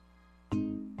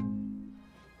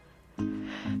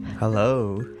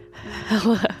Hello.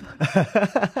 Hello.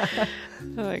 Oh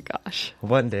my gosh.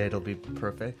 One day it'll be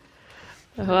perfect.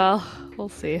 Well, we'll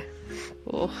see.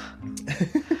 Oh.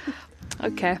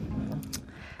 Okay.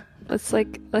 Let's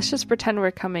just pretend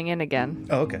we're coming in again.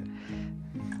 Oh, okay.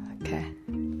 Okay.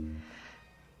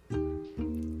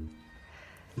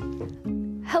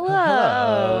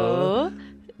 Hello.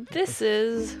 This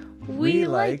is We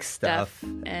Like Stuff,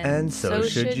 and so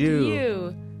should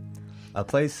you. A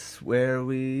place where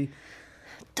we...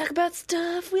 Talk about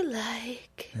stuff we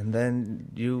like. And then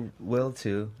you will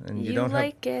too. And you don't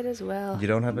like it as well. You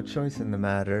don't have a choice in the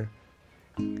matter.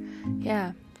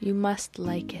 Yeah, you must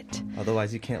like it.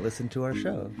 Otherwise you can't listen to our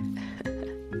show.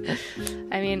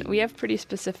 I mean, we have pretty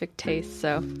specific tastes,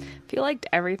 so if you liked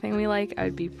everything we like, I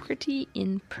would be pretty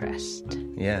impressed.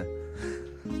 Yeah.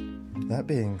 That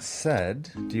being said,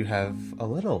 do you have a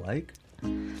little like?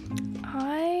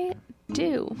 I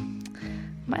do.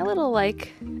 My little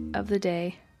like of the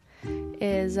day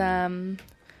is the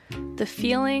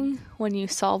feeling when you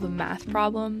solve a math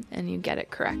problem and you get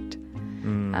it correct.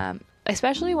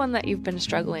 Especially one that you've been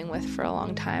struggling with for a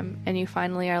long time and you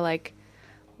finally are like,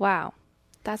 wow,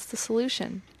 that's the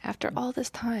solution. After all this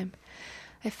time,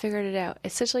 I figured it out.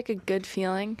 It's such like a good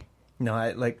feeling. No,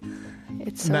 I like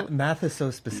it's so... math is so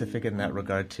specific in that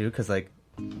regard too, because like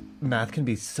math can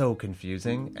be so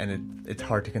confusing and it's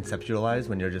hard to conceptualize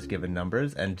when you're just given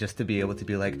numbers, and just to be able to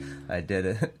be like, I did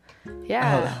it.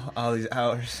 Yeah. all these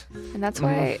hours. And that's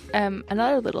why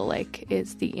another little like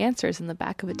is the answers in the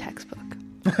back of a textbook.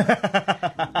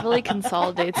 It really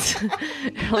consolidates.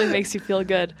 It really makes you feel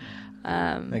good.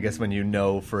 I guess when you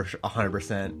know for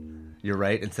 100% you're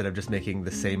right, instead of just making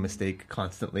the same mistake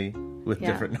constantly with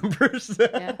different numbers.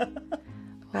 Yeah.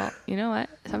 Well, you know what?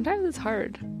 Sometimes it's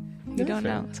hard. You don't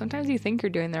know. Sometimes you think you're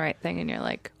doing the right thing and you're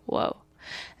like, whoa.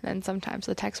 And then sometimes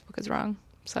the textbook is wrong.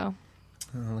 So.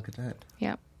 Oh, look at that.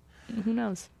 Yeah. Who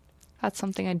knows? That's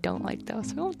something I don't like, though,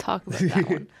 so we won't talk about that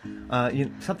one.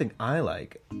 Something I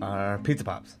like are pizza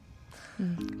pops.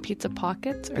 Pizza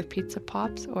pockets or pizza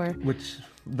pops or... Which,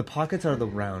 the pockets are the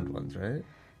round ones, right?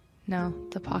 No,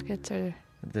 the pockets are...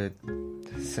 The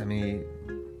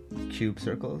semi-cube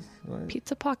circles? What?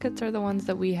 Pizza pockets are the ones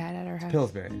that we had at our house.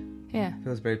 Pillsbury. Yeah.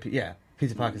 Pillsbury, yeah.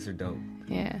 Pizza pockets are dope.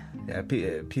 Yeah. Yeah,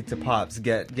 pizza pops,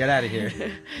 get out of here.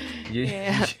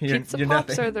 Pizza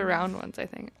pops are the round ones, I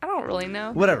think. I don't really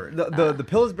know. Whatever. The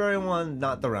Pillsbury one,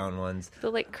 not the round ones.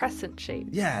 The like crescent shape.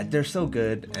 Yeah, they're so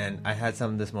good. And I had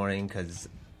some this morning because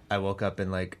I woke up in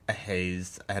like a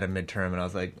haze. I had a midterm and I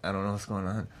was like, I don't know what's going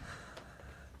on.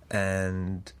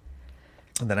 And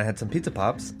then I had some pizza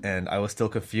pops and I was still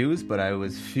confused, but I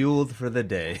was fueled for the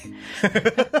day.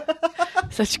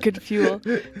 Such good fuel.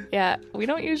 Yeah, we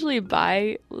don't usually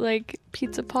buy like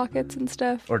pizza pockets and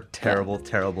stuff. Or terrible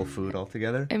food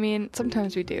altogether. I mean,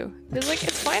 sometimes we do. It's like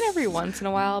it's fine every once in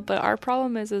a while, but our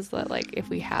problem is that like if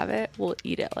we have it, we'll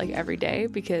eat it like every day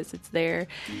because it's there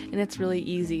and it's really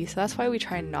easy. So that's why we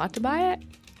try not to buy it,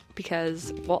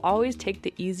 because we'll always take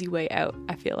the easy way out,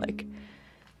 I feel like,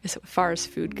 as far as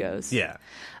food goes. Yeah.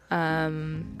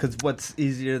 Because what's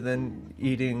easier than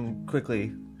eating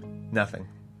quickly? Nothing.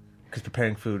 Because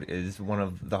preparing food is one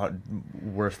of the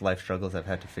worst life struggles I've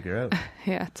had to figure out.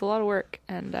 Yeah, it's a lot of work.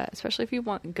 And especially if you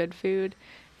want good food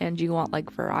and you want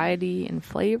like variety and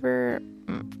flavor,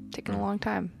 taking a long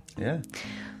time. Yeah.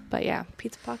 But yeah,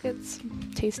 pizza pockets,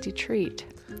 tasty treat.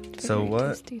 So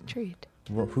what? Tasty treat.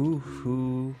 Well, who?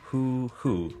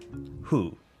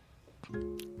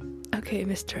 Okay,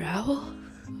 Mr. Owl,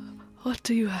 what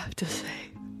do you have to say?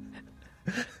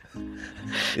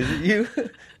 Is it you?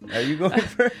 Are you going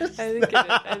first? I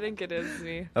think it is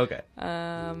me. Okay.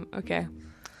 Okay.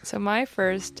 So my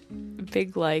first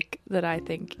big like that I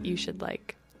think you should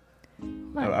like.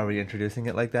 Are we introducing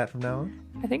it like that from now on?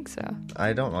 I think so.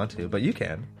 I don't want to, but you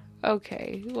can.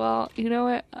 Okay. Well, you know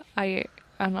what?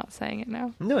 I'm not saying it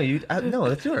now. No, no,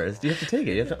 it's yours. You have to take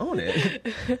it. You have to own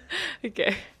it.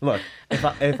 Okay. Look,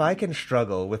 if I can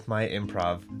struggle with my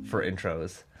improv for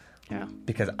intros. Yeah.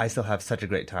 Because I still have such a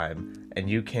great time, and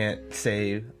you can't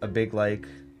say a big like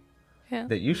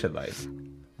that you should like,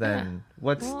 then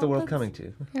what's the world coming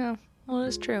to? Yeah, well,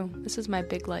 it's true. This is my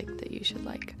big like that you should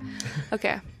like.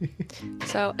 Okay.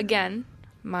 So, again,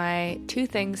 my two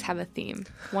things have a theme.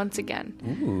 Once again.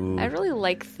 Ooh. I really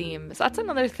like themes. That's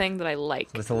another thing that I like.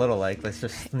 So it's a little like. Let's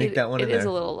just sneak that one in there. It is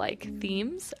a little like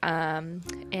themes. And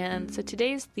so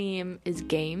today's theme is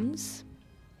games.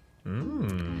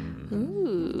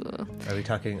 Ooh. Are we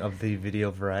talking of the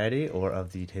video variety or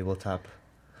of the tabletop?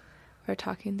 We're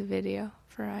talking the video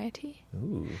variety.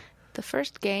 Ooh. The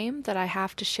first game that I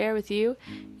have to share with you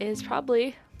is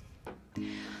probably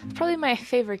my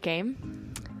favorite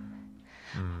game.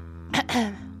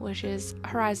 which is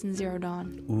Horizon Zero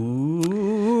Dawn.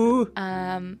 Ooh.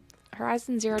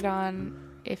 Horizon Zero Dawn,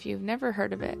 if you've never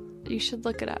heard of it, you should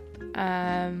look it up.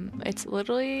 It's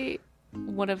literally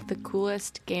one of the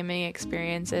coolest gaming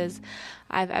experiences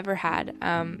I've ever had.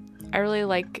 I really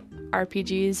like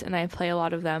RPGs and I play a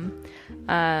lot of them.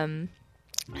 And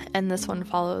this one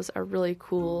follows a really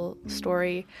cool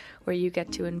story where you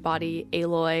get to embody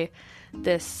Aloy,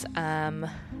 this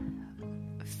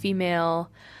female,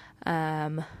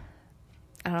 I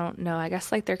don't know, I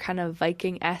guess like they're kind of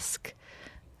Viking-esque.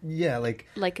 Yeah, like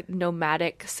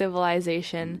nomadic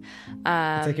civilization.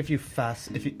 It's like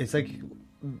it's like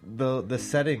the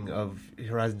setting of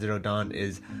Horizon Zero Dawn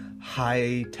is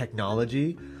high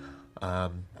technology,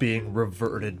 being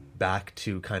reverted back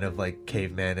to kind of like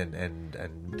caveman and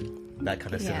that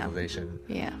kind of civilization.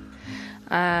 Yeah.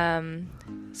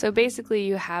 So basically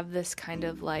you have this kind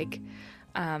of like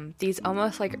these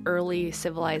almost like early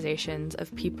civilizations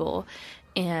of people,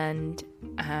 and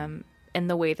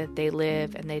the way that they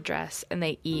live and they dress and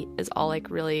they eat is all like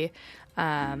really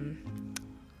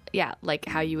like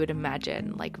how you would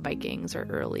imagine like Vikings or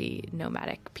early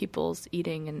nomadic peoples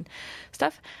eating and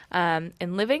stuff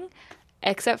and living,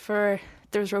 except for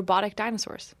there's robotic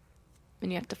dinosaurs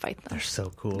and you have to fight them. They're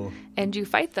so cool. And you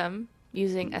fight them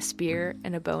using a spear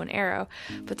and a bow and arrow.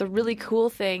 But the really cool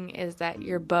thing is that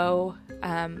your bow,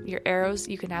 your arrows,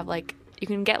 you can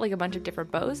get like a bunch of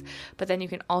different bows, but then you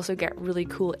can also get really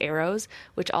cool arrows,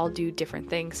 which all do different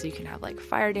things. So you can have like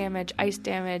fire damage, ice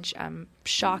damage,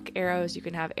 shock arrows. You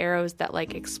can have arrows that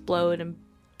like explode and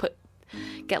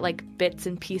get like bits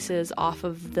and pieces off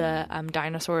of the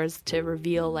dinosaurs to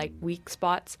reveal like weak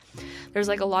spots. There's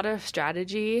like a lot of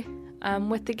strategy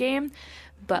with the game.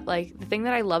 But like the thing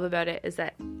that I love about it is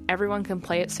that everyone can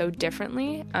play it so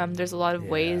differently. There's a lot of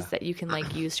ways that you can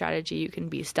like use strategy. You can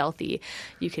be stealthy.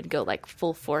 You can go like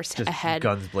full force just ahead.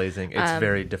 Guns blazing. It's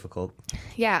very difficult.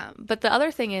 Yeah, but the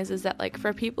other thing is that like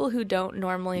for people who don't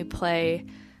normally play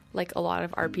like a lot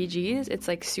of RPGs, it's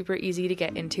like super easy to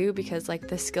get into because like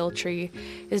the skill tree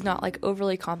is not like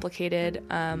overly complicated.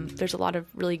 There's a lot of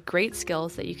really great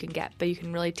skills that you can get, but you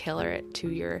can really tailor it to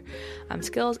your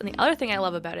skills. And the other thing I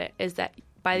love about it is that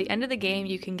by the end of the game,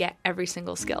 you can get every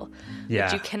single skill. Yeah.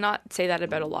 But you cannot say that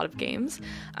about a lot of games.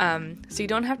 So you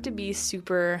don't have to be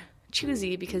super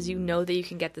choosy because you know that you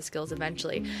can get the skills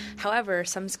eventually. However,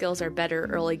 some skills are better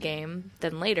early game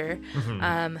than later.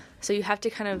 Mm-hmm. So you have to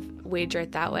kind of wager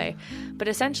it that way. But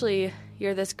essentially,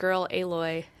 you're this girl,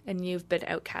 Aloy, and you've been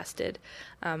outcasted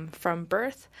from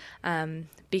birth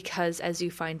because, as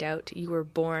you find out, you were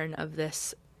born of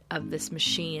this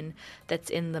machine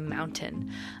that's in the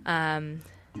mountain.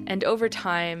 And over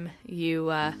time,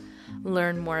 you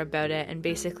learn more about it, and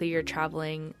basically you're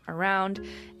traveling around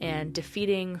and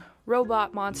defeating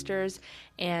robot monsters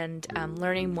and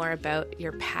learning more about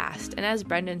your past. And as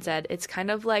Brendan said, it's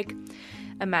kind of like,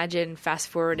 imagine fast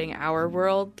forwarding our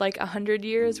world like 100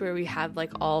 years where we have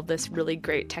like all this really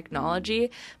great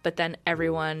technology, but then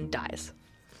everyone dies.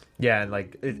 Yeah, and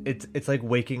like it's like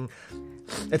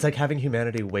it's like having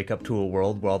humanity wake up to a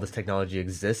world where all this technology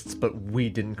exists, but we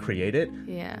didn't create it.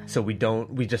 Yeah. So we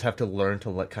just have to learn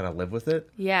to kind of live with it.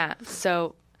 Yeah.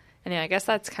 So, anyway, I guess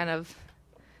that's kind of,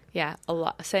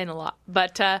 saying a lot.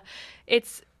 But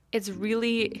it's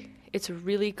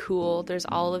really cool. There's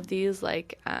all of these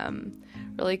like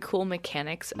really cool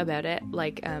mechanics about it.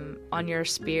 Like on your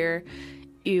spear,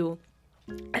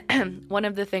 one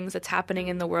of the things that's happening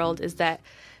in the world is that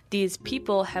these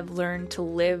people have learned to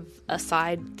live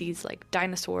aside these like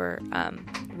dinosaur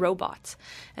robots.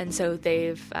 And so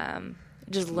they've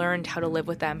just learned how to live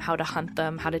with them, how to hunt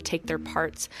them, how to take their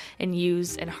parts and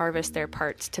use and harvest their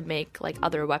parts to make like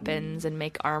other weapons and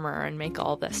make armor and make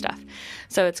all this stuff.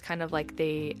 So it's kind of like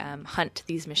they hunt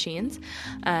these machines.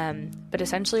 But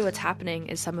essentially what's happening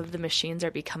is some of the machines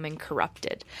are becoming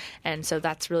corrupted. And so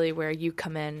that's really where you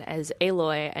come in as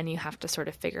Aloy, and you have to sort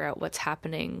of figure out what's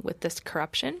happening with this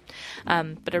corruption.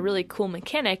 But a really cool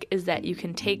mechanic is that you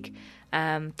can take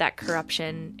that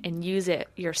corruption and use it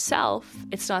yourself.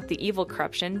 It's not the evil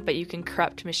corruption, but you can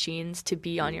corrupt machines to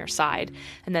be on your side,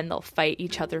 and then they'll fight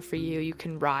each other for you. You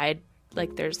can ride,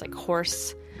 like there's like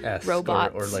horse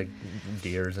robots or like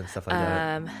deers and stuff like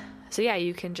that. So yeah,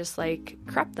 you can just like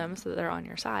corrupt them so that they're on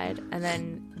your side, and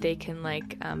then they can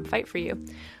like fight for you,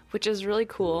 which is really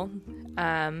cool.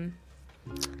 And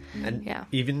yeah,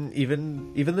 even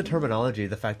the terminology,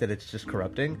 the fact that it's just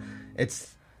corrupting, it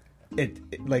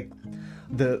like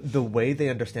the way they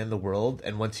understand the world,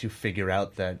 and once you figure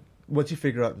out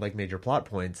like major plot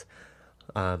points,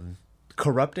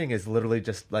 corrupting is literally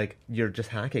just like you're just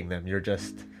hacking them. You're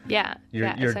just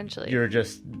essentially you're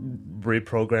just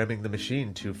reprogramming the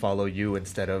machine to follow you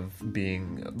instead of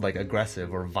being like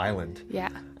aggressive or violent. Yeah.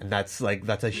 And that's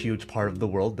a huge part of the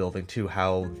world building too,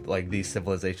 how like these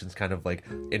civilizations kind of like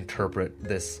interpret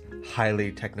this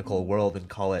highly technical world and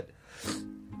call it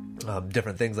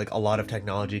different things. Like a lot of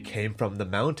technology came from the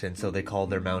mountain, so they call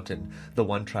their mountain, the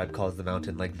one tribe calls the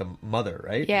mountain like the mother,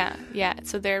 right? Yeah.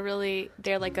 So they're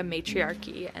like a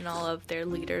matriarchy, and all of their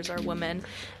leaders are women,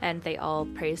 and they all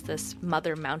praise this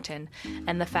mother mountain.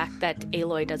 And the fact that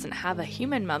Aloy doesn't have a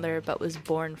human mother but was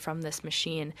born from this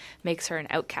machine makes her an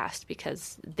outcast,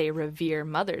 because they revere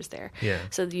mothers there. Yeah.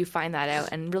 So you find that out,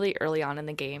 and really early on in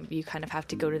the game you kind of have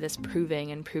to go to this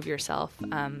proving and prove yourself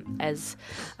as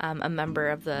a member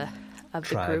of the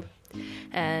Tribe. group.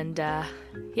 And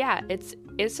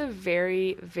it's a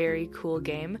very, very cool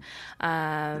game,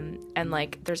 and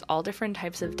like there's all different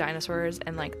types of dinosaurs,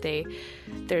 and like they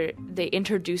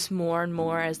introduce more and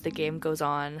more as the game goes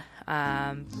on.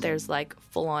 There's like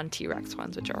full-on T-Rex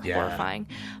ones, which are horrifying,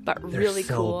 but They're really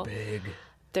so cool. big.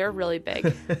 They're really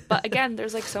big. But again,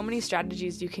 there's like so many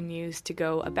strategies you can use to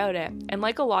go about it. And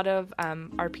like a lot of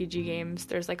RPG games,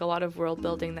 there's like a lot of world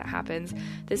building that happens.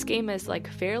 This game is like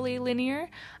fairly linear.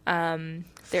 There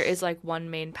is like one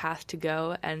main path to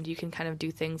go, and you can kind of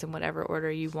do things in whatever order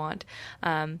you want.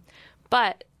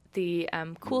 But the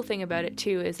cool thing about it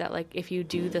too is that like if you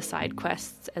do the side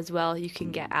quests as well, you can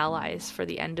get allies for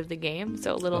the end of the game.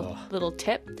 So a little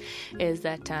tip is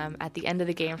that at the end of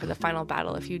the game for the final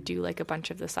battle, if you do like a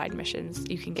bunch of the side missions,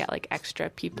 you can get like extra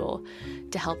people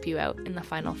to help you out in the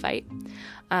final fight.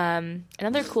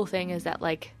 Another cool thing is that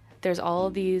like there's all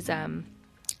of these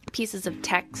pieces of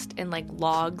text and like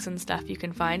logs and stuff you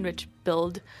can find, which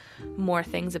build more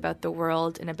things about the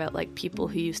world and about like people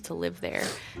who used to live there.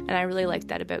 And I really like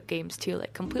that about games too,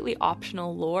 like completely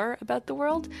optional lore about the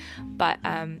world, but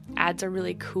adds a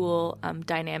really cool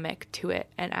dynamic to it,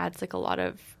 and adds like a lot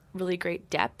of really great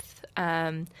depth.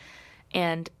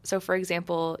 And so, for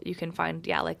example, you can find,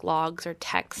 like logs or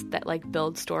text that like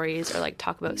build stories or like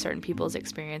talk about certain people's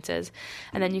experiences.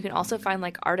 And then you can also find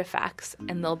like artifacts,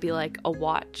 and they'll be like a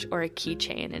watch or a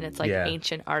keychain, and it's like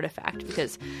ancient artifact,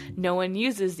 because no one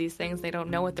uses these things. They don't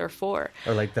know what they're for.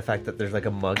 Or like the fact that there's like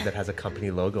a mug that has a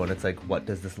company logo, and it's like, what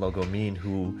does this logo mean?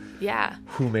 Who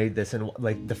made this? And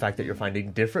like the fact that you're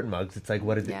finding different mugs, it's like,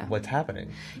 what is it? What's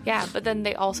happening? Yeah, but then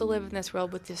they also live in this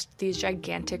world with these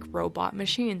gigantic robot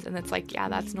machines, and it's like,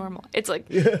 that's normal. It's like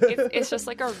it's just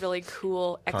like a really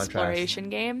cool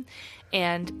exploration game,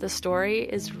 and the story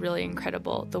is really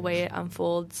incredible the way it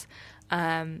unfolds.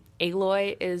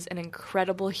 Aloy is an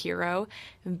incredible hero,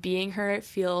 and being her, it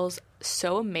feels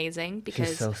so amazing because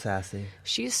she's so sassy.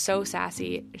 She's so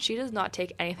sassy. She does not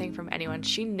take anything from anyone.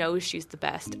 She knows she's the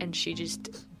best, and she just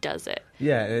does it.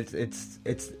 Yeah,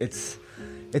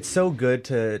 it's so good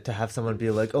to have someone be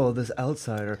like, oh, this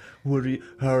outsider,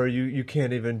 how are you, you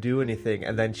can't even do anything.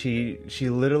 And then she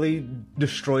literally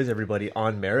destroys everybody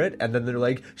on merit. And then they're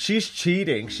like, she's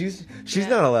cheating. She's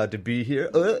not allowed to be here.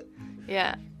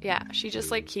 Yeah. She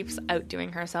just like keeps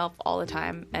outdoing herself all the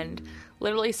time and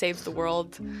literally saves the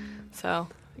world. So,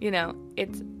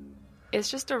 it's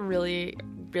just a really,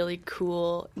 really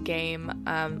cool game.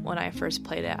 When I first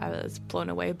played it, I was blown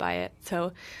away by it.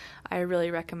 So I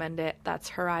really recommend it. That's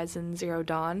Horizon Zero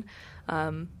Dawn.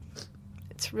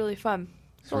 It's really fun.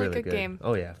 It's a really good game.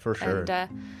 Oh, yeah, for sure. And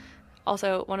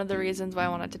also, one of the reasons why I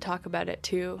wanted to talk about it,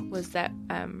 too, was that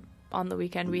on the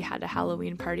weekend we had a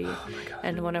Halloween party. Oh, my God.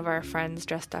 And one of our friends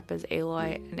dressed up as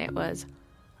Aloy, and it was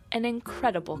an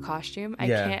incredible costume. I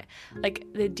can't, like,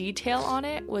 the detail on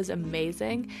it was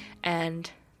amazing, and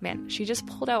man, she just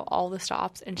pulled out all the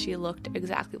stops and she looked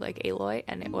exactly like Aloy,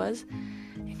 and it was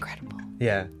incredible.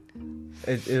 Yeah,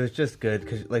 it was just good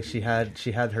because like she had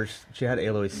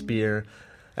Aloy's spear.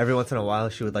 Every once in a while,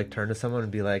 she would like turn to someone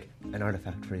and be like, "An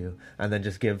artifact for you," and then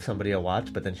just give somebody a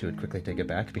watch. But then she would quickly take it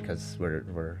back because we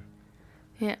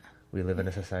live in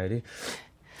a society.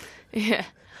 Yeah,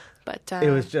 but it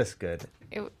was just good.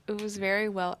 It was very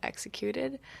well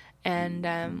executed,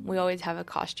 and we always have a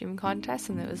costume contest,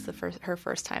 and it was her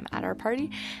first time at our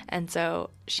party, and so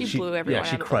she blew everyone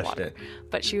out of the water. It.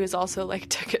 But she was also like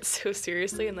took it so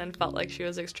seriously, and then felt like she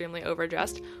was extremely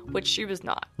overdressed, which she was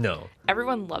not. No,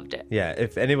 everyone loved it. Yeah,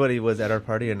 if anybody was at our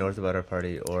party and knows about our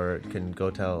party, or can go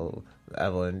tell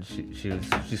Evelyn,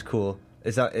 she's cool.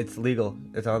 It's legal.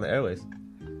 It's on the airways.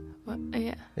 What?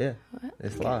 Yeah. Yeah. What?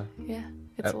 It's law. Yeah.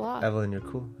 It's a law. Evelyn, you're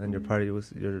cool, and your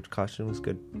costume was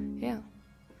good. Yeah.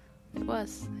 It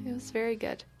was very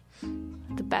good.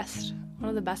 The best. One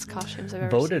of the best costumes I've ever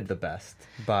Voted seen. the best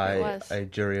by a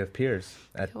jury of peers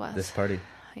at this party.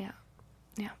 Yeah.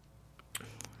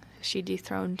 She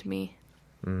dethroned me.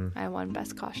 I won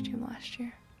best costume last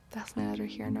year. That's neither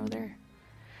here nor there.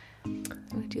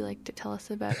 Would you like to tell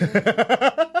us about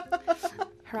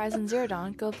Horizon Zero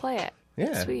Dawn? Go play it.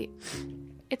 Yeah. It's sweet.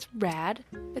 It's rad.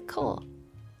 It's cool.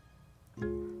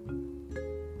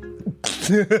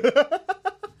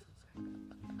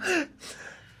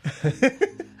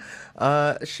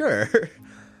 Sure.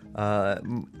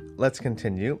 Let's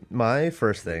continue. My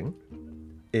first thing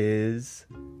is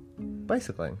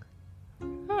bicycling.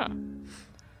 Huh.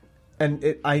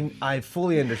 And I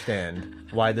fully understand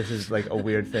why this is like a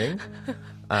weird thing.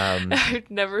 I've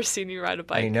never seen you ride a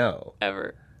bike. I know.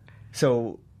 Ever.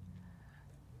 So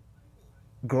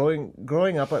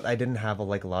growing up, I didn't have a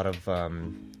lot of.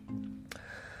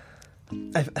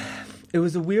 It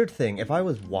was a weird thing. If I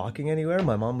was walking anywhere,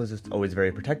 my mom was just always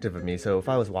very protective of me. So if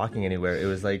I was walking anywhere, it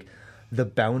was like the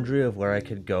boundary of where I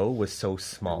could go was so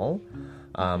small.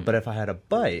 But if I had a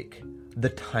bike, the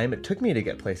time it took me to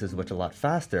get places was a lot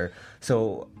faster.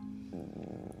 So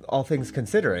all things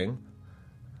considering,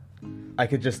 I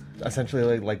could just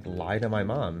essentially like lie to my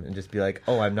mom and just be like,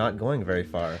 "Oh, I'm not going very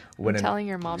far." When I'm telling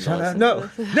your mom to Shut up. listen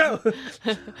No, to this.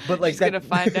 no. But like She's gonna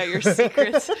find out your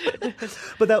secrets.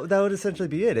 But that would essentially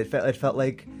be it. It felt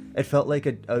like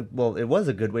well, it was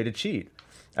a good way to cheat.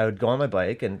 I would go on my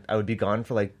bike and I would be gone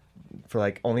for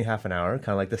only half an hour, kind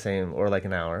of like the same, or like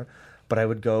an hour. But I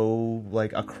would go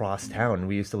like across town.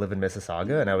 We used to live in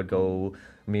Mississauga, and I would go.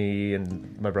 Me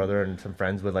and my brother and some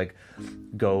friends would like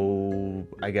go,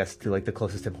 I guess, to like the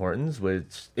closest Tim Hortons,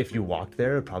 which if you walked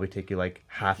there, it'd probably take you like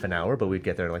half an hour, but we'd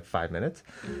get there in like 5 minutes.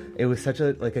 It was such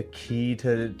a key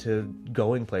to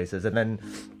going places. And then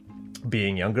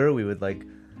being younger, we would like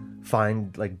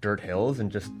find like dirt hills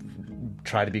and just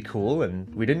try to be cool,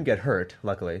 and we didn't get hurt,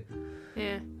 luckily.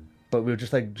 Yeah. But we would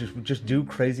just do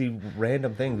crazy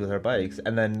random things with our bikes,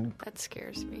 and then That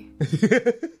scares me.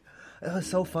 it was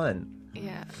so fun.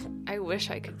 Yeah, I wish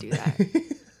I could do that.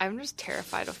 I'm just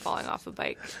terrified of falling off a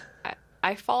bike.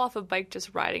 I fall off a bike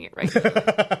just riding it regularly.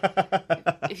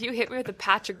 If you hit me with a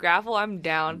patch of gravel, I'm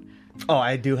down. Oh,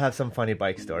 I do have some funny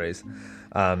bike stories.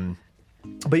 But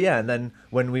yeah, and then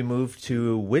when we moved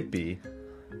to Whitby,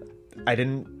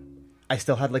 I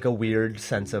still had like a weird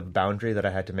sense of boundary that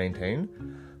I had to maintain.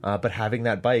 But having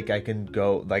that bike, I can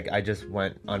go, like, I just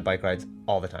went on bike rides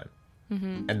all the time.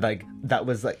 Mm-hmm. And like, that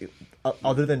was like,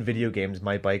 other than video games,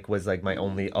 my bike was like my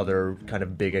only other kind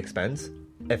of big expense.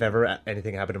 If ever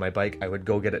anything happened to my bike, I would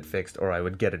go get it fixed or I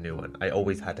would get a new one. I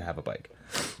always had to have a bike.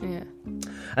 Yeah.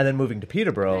 And then moving to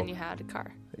Peterborough. And then you had a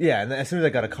car. Yeah, and then as soon as I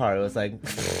got a car, it was like,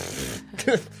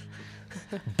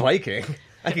 biking.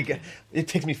 It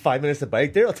takes me 5 minutes to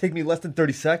bike there. It'll take me less than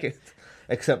 30 seconds.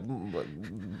 Except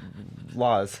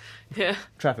laws. Yeah.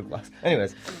 Traffic laws.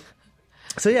 Anyways.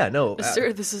 So yeah, no.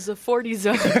 Sir, this is a 40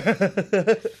 zone.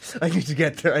 I need to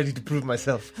get there. I need to prove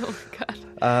myself. Oh my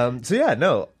god. So yeah,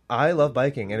 no. I love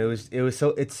biking, and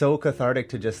it's so cathartic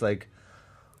to just like.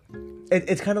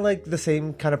 It's kind of like the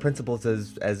same kind of principles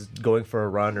as going for a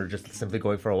run or just simply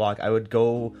going for a walk. I would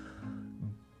go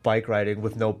bike riding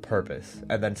with no purpose,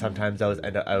 and then sometimes I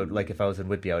would like, if I was in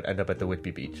Whitby, I would end up at the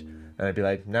Whitby beach, and I'd be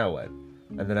like, now what?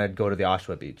 And then I'd go to the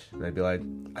Oshawa beach, and I'd be like,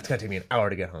 it's gonna take me an hour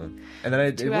to get home, and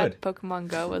then Too bad Pokemon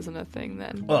Go wasn't a thing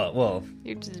then. Well,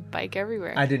 You just bike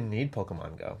everywhere. I didn't need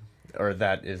Pokemon Go, or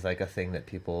that is like a thing that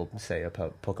people say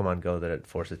about Pokemon Go, that it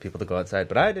forces people to go outside,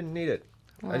 but I didn't need it.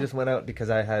 Wow. I just went out because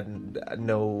I had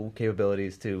no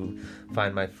capabilities to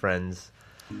find my friends,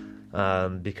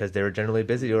 because they were generally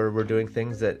busy or were doing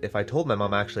things that if I told my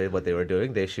mom actually what they were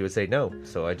doing, she would say no.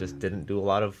 So I just didn't do a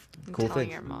lot of cool telling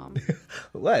things. your mom.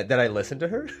 What? Did I listen to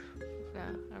her? No,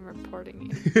 I'm reporting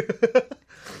you.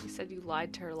 You said you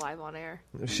lied to her live on air.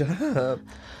 Shut up.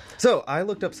 So I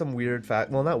looked up some weird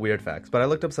well, not weird facts, but I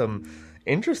looked up some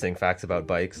interesting facts about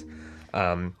bikes.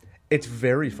 It's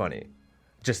very funny.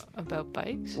 Just about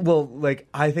bikes? Well, like,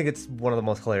 I think it's one of the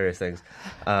most hilarious things.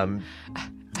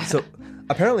 So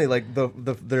apparently, like,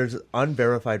 there's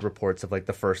unverified reports of like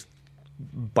the first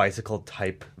bicycle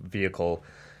type vehicle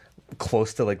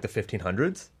close to like the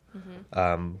 1500s,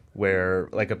 where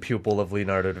like a pupil of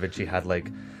Leonardo da Vinci had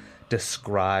like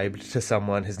described to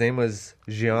someone. His name was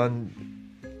Giacomo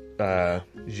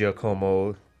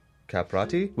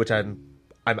Caprati, which I'm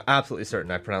absolutely certain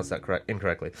I pronounced that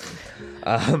incorrectly.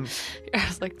 I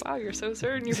was like, wow, you're so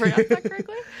certain you pronounced that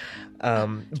correctly?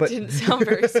 But Didn't sound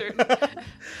very certain. But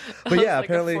yeah, like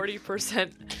apparently a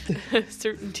 40%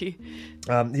 certainty.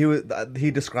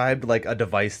 He described like a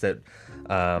device that,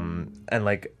 and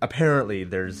like apparently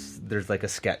there's like a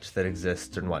sketch that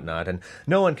exists and whatnot, and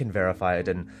no one can verify it,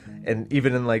 and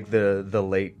even in like the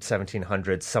late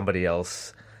 1700s, somebody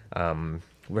else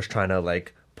was trying to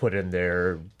like put in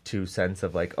their 2 cents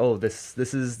of like, oh, this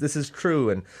is true,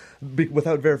 and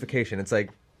without verification, it's like,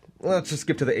 well, let's just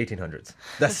skip to the 1800s.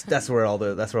 That's where all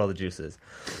the juice is.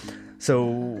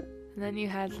 So, and then you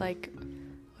had like,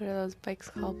 what are those bikes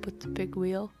called with the big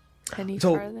wheel? Penny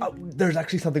so farthing? there's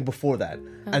actually something before that,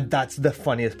 and that's the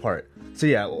funniest part. So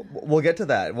yeah, we'll get to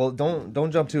that. Well,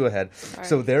 don't jump too ahead.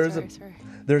 So there's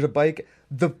a bike.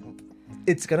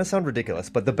 It's gonna sound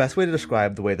ridiculous, but the best way to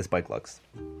describe the way this bike looks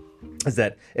is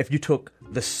that if you took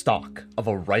the stock of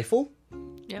a rifle,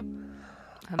 yep,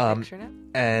 I'm picturing it,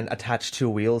 and attached 2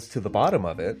 wheels to the bottom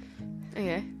of it,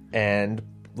 okay, and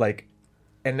like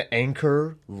an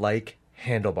anchor like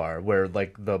handlebar where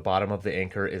like the bottom of the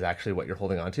anchor is actually what you're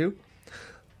holding onto,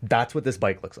 that's what this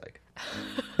bike looks like.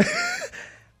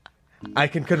 I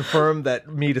can confirm that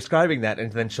me describing that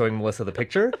and then showing Melissa the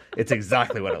picture, it's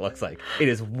exactly what it looks like. It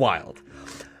is wild.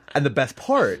 And the best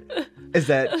part is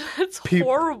that that's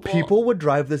horrible. People would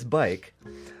drive this bike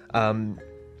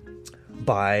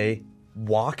by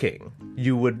walking.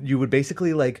 You would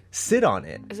basically like sit on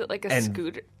it. Is it like a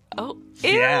scooter? Oh, ew!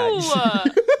 Yeah.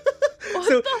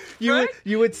 So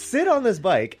you would sit on this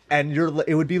bike, and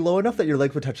it would be low enough that your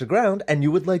legs would touch the ground, and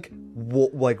you would like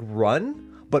run.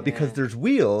 But because there's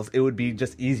wheels, it would be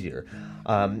just easier.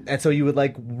 And so you would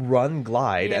like run,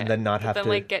 glide, and then not have to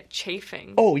like get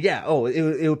chafing. Oh yeah. Oh,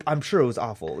 I'm sure it was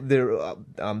awful. There,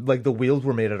 like the wheels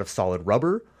were made out of solid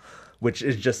rubber, which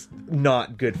is just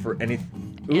not good for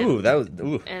anything. Ooh, that was.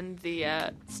 Ooh. And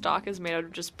the stock is made out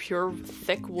of just pure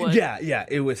thick wood. Yeah.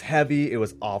 It was heavy. It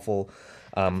was awful.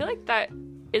 I feel like that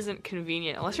isn't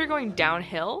convenient unless you're going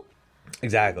downhill.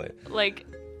 Exactly. Like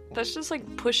that's just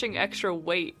like pushing extra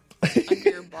weight under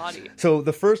your body. So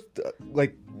the first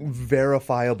like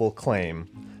verifiable claim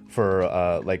for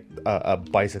a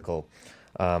bicycle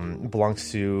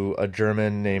belongs to a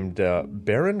German named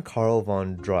Baron Karl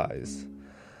von Drais,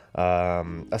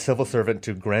 a civil servant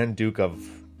to Grand Duke of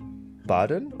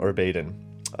Baden or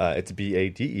Baden. It's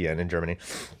Baden in Germany.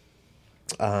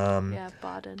 Yeah,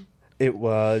 Baden. It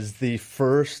was the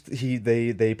first.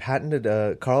 They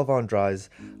patented Karl von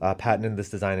Drais patented this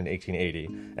design in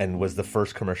 1880 and was the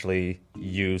first commercially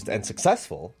used and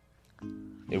successful.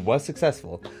 It was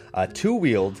successful.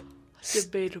 2-wheeled,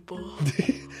 debatable,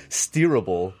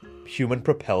 steerable,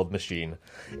 human-propelled machine.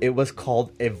 It was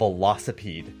called a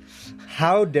velocipede.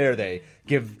 How dare they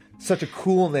give such a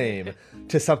cool name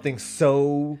to something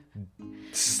so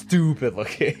stupid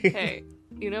looking? Hey,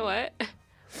 you know what?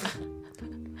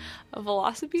 A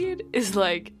velocipede is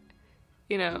like,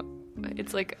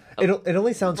 it's like it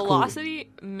only sounds velocity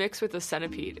mixed with a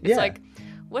centipede. It's like,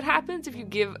 what happens if you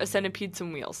give a centipede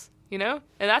some wheels? And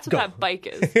that's what that bike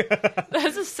is.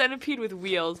 That's a centipede with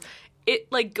wheels.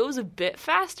 It like goes a bit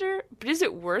faster, but is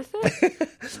it worth it?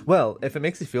 Well, if it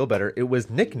makes you feel better, it was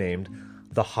nicknamed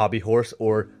the hobby horse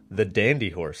or the dandy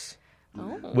horse.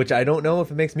 Oh. Which I don't know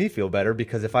if it makes me feel better,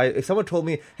 because if someone told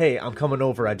me, hey, I'm coming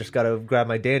over, I just gotta grab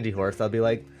my dandy horse, I'd be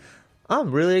like,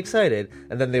 I'm really excited.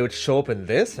 And then they would show up in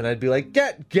this, and I'd be like,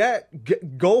 get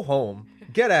go home.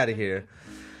 Get out of here.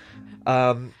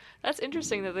 That's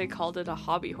interesting that they called it a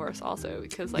hobby horse also,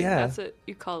 because that's what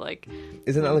you call like...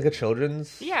 Isn't that like a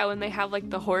children's... Yeah, when they have like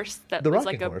the horse that the was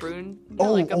like horse. a broom...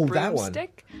 that one.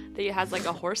 Broomstick that has like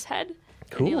a horse head.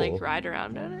 Cool. And you like ride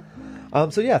around on it.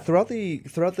 So yeah, throughout the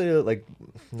like,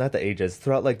 not the ages,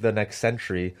 throughout like the next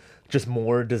century, just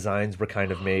more designs were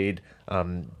kind of made.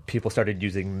 People started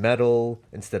using metal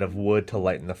instead of wood to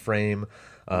lighten the frame.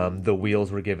 The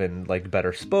wheels were given like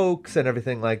better spokes and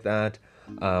everything like that.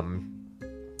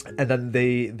 And then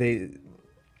then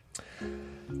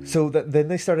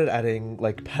they started adding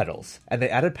like pedals, and they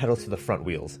added pedals to the front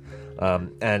wheels.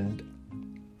 And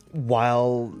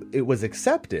while it was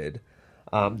accepted,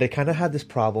 they kind of had this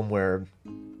problem where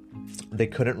they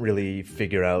couldn't really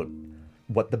figure out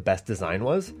what the best design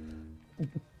was.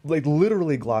 Like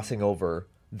literally glossing over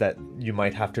that you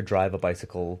might have to drive a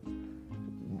bicycle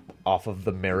off of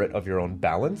the merit of your own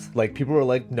balance. Like people were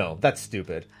like, no, that's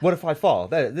stupid. What if I fall?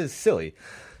 This is silly.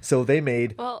 So they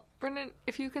made... Well, Brendan,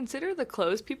 if you consider the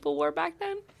clothes people wore back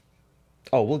then...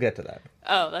 Oh, we'll get to that.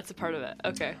 Oh, that's a part of it.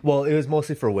 Okay. Well, it was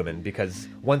mostly for women, because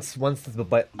once the...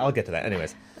 But I'll get to that.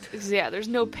 Anyways. Yeah, there's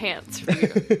no pants for you.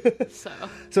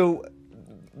 So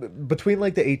between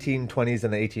like the 1820s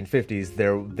and the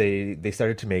 1850s, they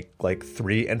started to make like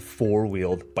 3- and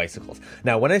 4-wheeled bicycles.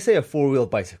 Now, when I say a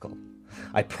 4-wheeled bicycle,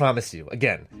 I promise you,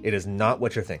 again, it is not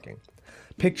what you're thinking.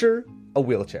 Picture a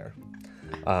wheelchair.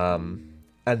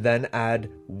 And then add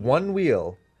 1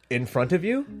 wheel in front of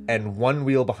you and 1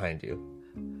 wheel behind you.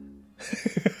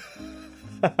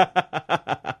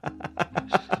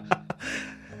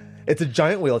 It's a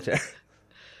giant wheelchair.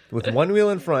 with one wheel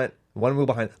in front, one wheel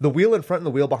behind. The wheel in front and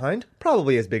the wheel behind,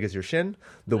 probably as big as your shin.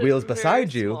 The wheels Very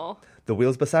beside you, small. the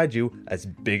wheels beside you, as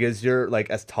big as your, like,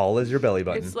 as tall as your belly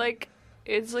button. It's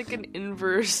like an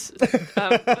inverse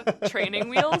training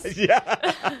wheels.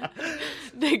 Yeah.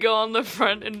 They go on the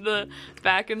front and the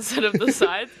back instead of the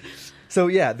sides. So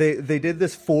yeah, they did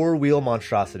this 4-wheel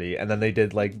monstrosity, and then they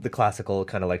did like the classical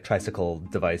kind of like tricycle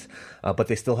device, but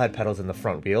they still had pedals in the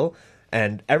front wheel.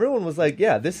 And everyone was like,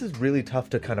 yeah, this is really tough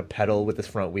to kind of pedal with this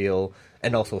front wheel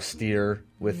and also steer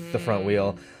with the front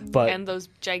wheel. But And those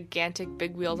gigantic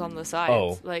big wheels on the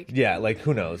sides. oh, yeah, like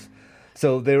who knows?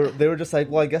 So they were just like,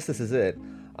 well, I guess this is it.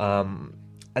 And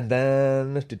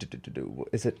then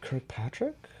is it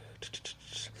Kirkpatrick?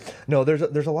 No,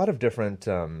 there's a lot of different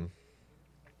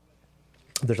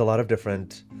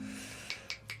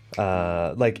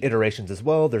like iterations as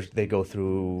well. They go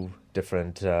through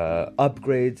different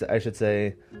upgrades, I should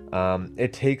say.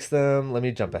 It takes them. Let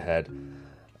me jump ahead. In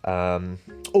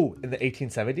the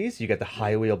 1870s, you get the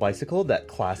high wheel bicycle, that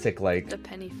classic like The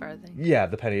penny farthing. yeah,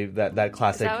 the penny that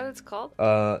classic. Is that what it's called?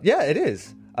 Yeah, it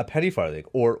is a penny farthing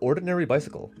or ordinary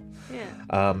bicycle.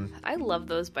 Yeah. I love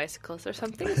those bicycles. There's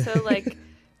something so like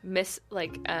what's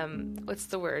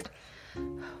the word?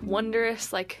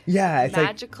 Wondrous, like Yeah, it's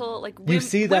magical, like You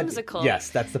see that? whimsical. Yes,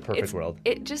 that's the perfect word.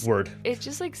 It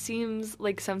just like seems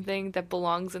like something that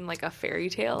belongs in like a fairy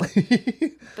tale.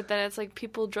 But then it's like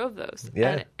people drove those.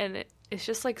 Yeah. And it's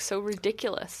just like so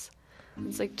ridiculous.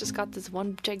 It's like just got this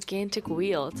one gigantic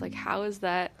wheel. It's like, how is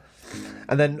that?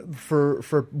 And then for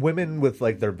women with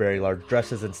like their very large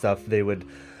dresses and stuff, there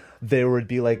would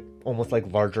be like almost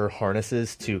like larger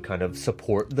harnesses to kind of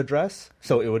support the dress,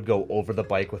 so it would go over the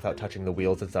bike without touching the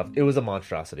wheels and stuff. It was a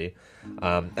monstrosity.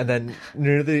 And then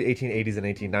near the 1880s and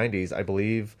 1890s, I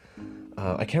believe,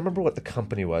 I can't remember what the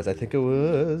company was. I think it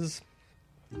was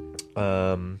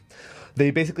they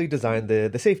basically designed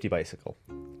the safety bicycle,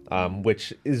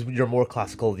 which is your more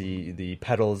classical, the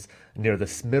pedals near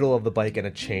the middle of the bike and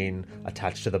a chain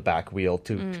attached to the back wheel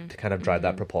to kind of drive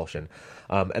that propulsion.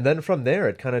 And then from there,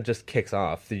 it kind of just kicks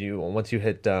off. Once you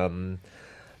hit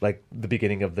like the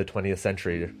beginning of the 20th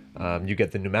century, you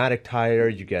get the pneumatic tire,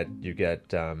 you get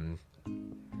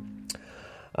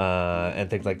and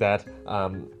things like that.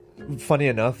 Funny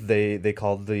enough, they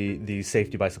called the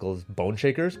safety bicycles bone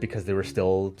shakers because they were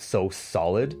still so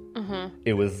solid.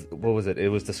 It was, what was it? It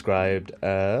was described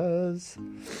as,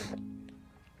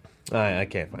 I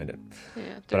can't find it. Yeah, But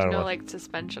I there's don't no know. like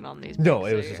suspension on these. No,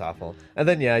 bikes, it was so just awful. And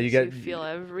then yeah, you feel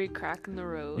every crack in the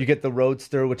road. you get the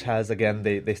Roadster, which has, again,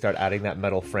 they start adding that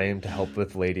metal frame to help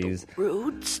with ladies.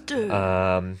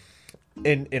 Roadster.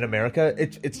 In America,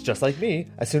 it's just like me.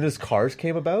 As soon as cars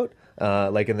came about,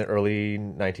 like in the early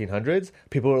 1900s,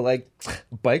 people were like,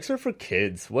 bikes are for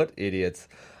kids. What idiots.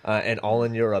 And all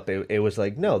in Europe, it was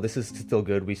like, no, this is still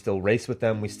good. We still race with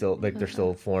them. We still, like, they're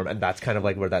still form. And that's kind of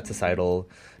like where that societal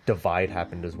divide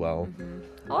happened as well.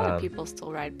 A lot of people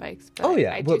still ride bikes. But Oh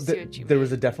yeah, I do see what you there mean.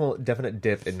 was a definite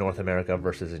dip in North America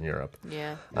versus in Europe.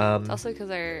 Yeah. It's also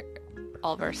because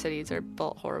all of our cities are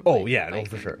built horribly. Oh yeah, no,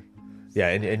 for sure. Yeah,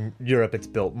 in Europe it's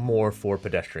built more for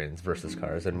pedestrians versus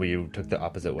cars, and we took the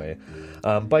opposite way.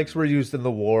 Bikes were used in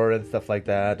the war and stuff like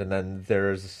that, and then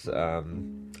there's a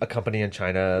company in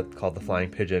China called the Flying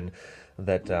Pigeon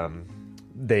that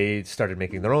they started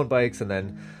making their own bikes, and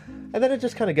then it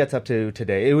just kind of gets up to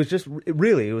today. It was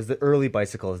the early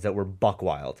bicycles that were buck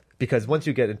wild, because once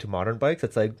you get into modern bikes,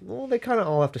 it's like, well, they kind of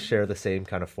all have to share the same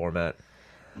kind of format.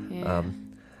 Yeah.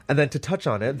 And then to touch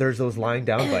on it, there's those lying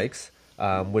down bikes,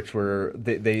 which were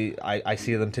I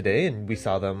see them today, and we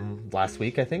saw them last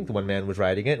week. I think the one man was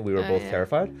riding it, and we were both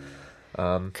terrified.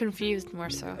 Confused more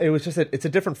so. It was just it's a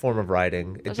different form of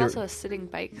riding. There's also sitting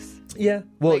bikes. Yeah,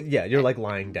 well, like- yeah, you're like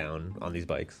lying down on these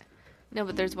bikes. No,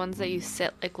 but there's ones that you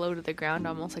sit like low to the ground,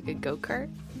 almost like a go-kart.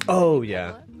 Oh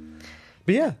yeah,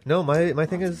 but yeah, no, my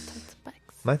thing is That's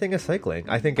bikes. my thing is cycling.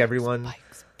 I think everyone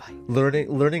Bikes.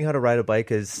 learning how to ride a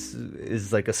bike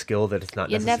is like a skill that it's not.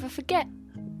 You never forget.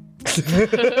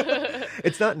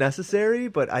 It's not necessary,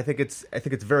 but I think it's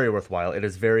very worthwhile. It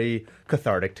is very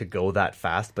cathartic to go that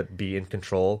fast, but be in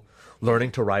control.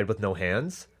 Learning to ride with no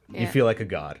hands, you Yeah. feel like a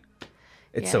god.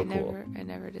 It's Yeah, so cool. I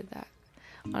never did that.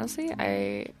 Honestly,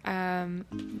 I don't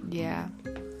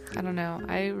know.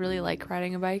 I really like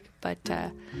riding a bike, but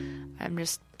I'm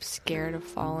just scared of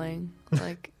falling.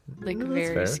 Like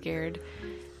very fair. scared.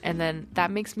 And then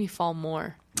that makes me fall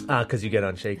more. Because you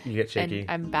get shaky. And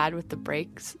I'm bad with the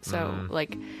brakes. So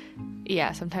like,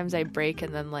 yeah, sometimes I brake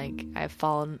and then like I've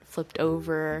flipped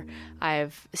over.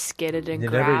 I've skidded in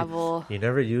gravel. You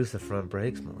never use the front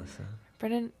brakes, Melissa.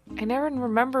 Brennan, I never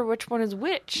remember which one is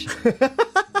which.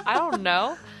 I don't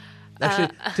know.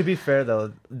 Actually, to be fair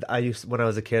though, when I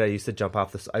was a kid, I used to jump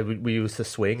off we used to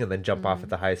swing and then jump off at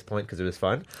the highest point because it was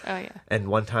fun. Oh yeah. And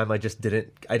one time I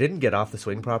didn't get off the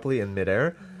swing properly in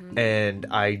midair, and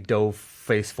I dove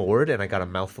face forward and I got a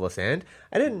mouthful of sand.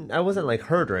 I wasn't like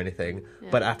hurt or anything,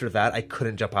 but after that I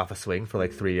couldn't jump off a swing for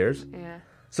like 3 years. Yeah.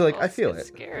 So like I feel it's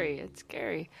it. Scary. It's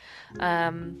scary.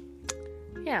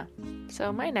 Yeah.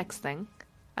 So my next thing,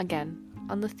 again,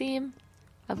 on the theme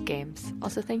of games.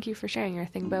 Also, thank you for sharing your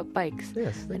thing about bikes.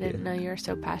 Yes, thank I didn't you. know you were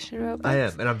so passionate about bikes. I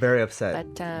am, and I'm very upset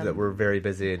But, that we're very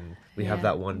busy and we have yeah.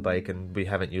 that one bike and we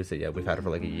haven't used it yet. We've had it for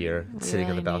like a year, We sitting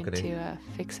on the really balcony. need to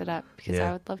fix it up because Yeah.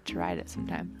 I would love to ride it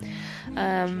sometime.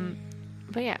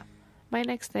 But yeah, my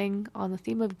next thing on the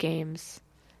theme of games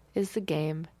is the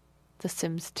game The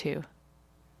Sims 2.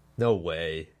 No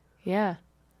way. Yeah.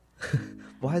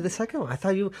 Why the second one?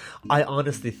 I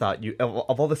honestly thought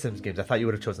of all the Sims games, I thought you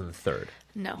would have chosen the third.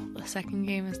 No, the second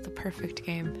game is the perfect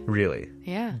game. Really?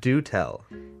 Yeah. Do tell.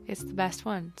 It's the best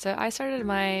one. So I started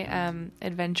my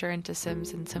adventure into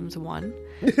Sims in Sims 1.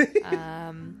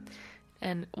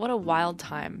 And what a wild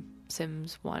time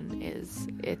Sims 1 is.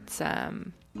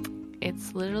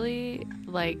 It's literally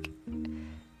like,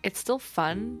 it's still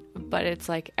fun, but it's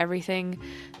like everything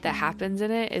that happens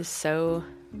in it is so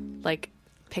like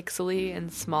pixely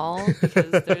and small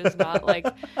because there's not like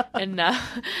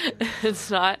enough.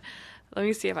 It's not. Let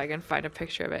me see if I can find a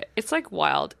picture of it. It's like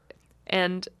wild.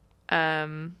 And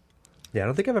Yeah, I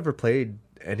don't think I've ever played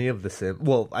any of the Sims.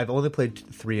 Well, I've only played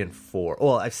 3 and 4.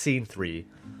 Well, I've seen 3.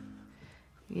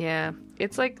 yeah,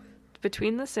 it's like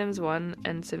between the Sims 1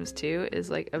 and Sims 2 is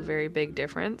like a very big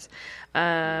difference.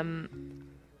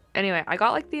 Anyway, I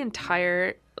got like the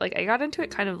entire, like I got into it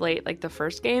kind of late, like the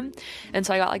first game, and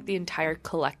so I got like the entire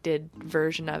collected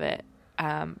version of it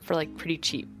for like pretty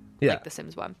cheap, Yeah. like the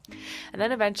Sims 1. And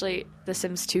then eventually the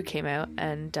Sims 2 came out,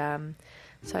 and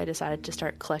so I decided to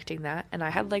start collecting that, and I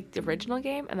had like the original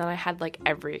game, and then I had like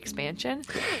every expansion,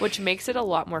 which makes it a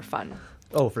lot more fun.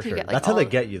 Oh, for sure. get, like, That's how all they of-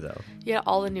 get you, though. You had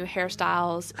all the new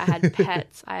hairstyles. I had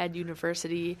pets. I had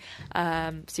university.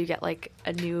 So you get like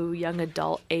a new young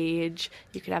adult age.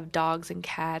 You could have dogs and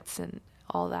cats and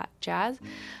all that jazz.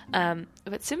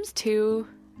 But Sims 2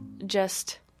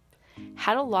 just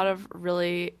had a lot of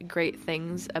really great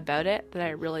things about it that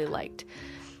I really liked.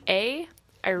 I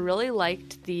really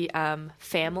liked the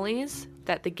families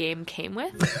that the game came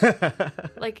with.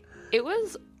 Like, it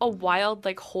was a wild,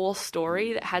 like, whole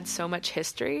story that had so much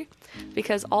history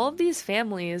because all of these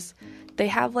families, they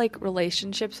have like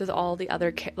relationships with all the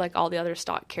other all the other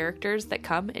stock characters that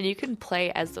come, and you can play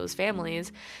as those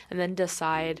families and then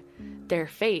decide their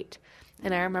fate.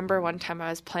 And I remember one time I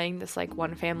was playing this like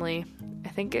one family, I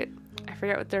forget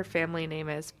what their family name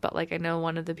is, but like I know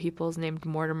one of the people's named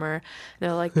Mortimer. And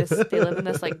they're like this, they live in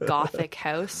this like gothic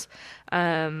house.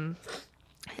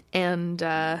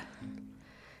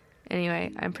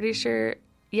 Anyway, I'm pretty sure,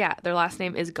 yeah, their last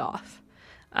name is Goth.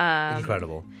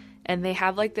 Incredible. And they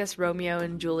have like this Romeo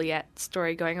and Juliet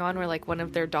story going on where like one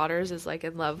of their daughters is like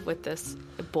in love with this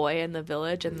boy in the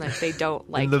village, and like they don't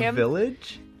like In the him.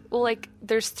 village? Well, like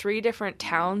there's 3 different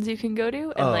towns you can go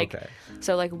to, and like okay.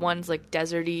 so like one's like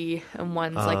deserty and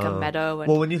one's like a meadow. And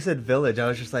Well, when you said village, I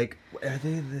was just like, are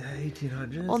they in the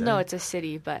 1800s? well, no, it's a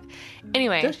city, but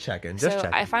anyway. Just checking.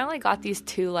 I finally got these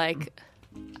 2 like.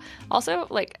 Also,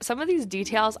 like some of these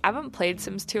details, I haven't played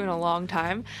Sims 2 in a long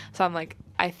time, so I'm like,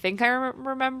 I think I'm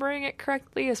remembering it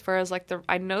correctly as far as like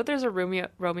I know there's a Romeo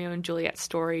and Juliet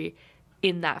story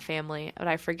in that family, but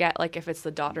I forget like if it's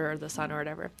the daughter or the son or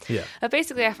whatever. Yeah. But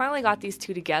basically, I finally got these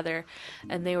 2 together,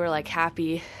 and they were like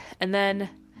happy. And then,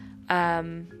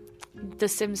 The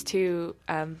Sims 2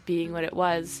 being what it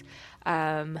was,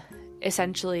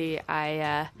 essentially,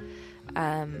 I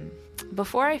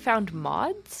before I found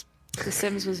mods, The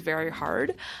Sims was very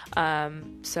hard.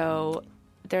 So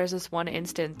there's this one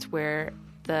instance where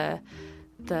the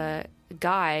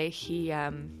guy, he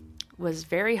was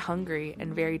very hungry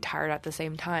and very tired at the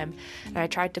same time, and I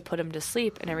tried to put him to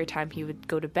sleep, and every time he would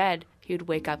go to bed he would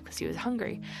wake up because he was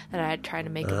hungry, and I had tried to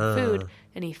make him food,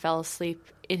 and he fell asleep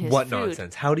in his What food.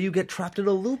 nonsense? How do you get trapped in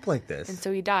a loop like this? And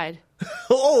so he died.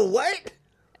 Oh, what?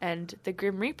 And the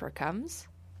Grim Reaper comes,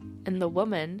 and the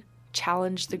woman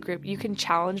challenged the Grim. You can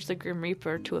challenge the Grim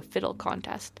Reaper to a fiddle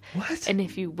contest. What? And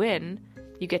if you win,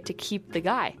 you get to keep the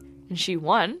guy. And she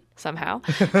won somehow.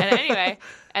 And anyway,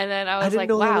 and then I was I didn't like,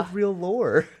 know that wow, was real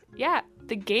lore. yeah,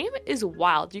 the game is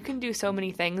wild. You can do so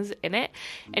many things in it.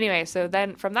 Anyway, so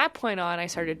then from that point on, I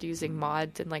started using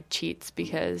mods and like cheats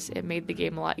because it made the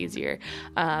game a lot easier.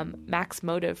 Max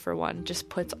Motive, for one, just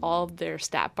puts all of their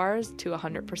stat bars to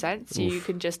 100%. So you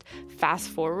can just fast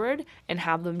forward and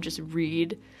have them just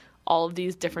read all of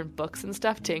these different books and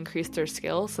stuff to increase their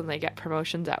skills and they get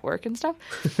promotions at work and stuff.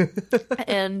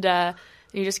 And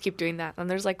you just keep doing that. And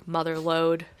there's like Mother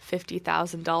Lode,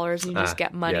 $50,000, and you just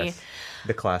get money. Yes.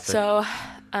 The classic. So,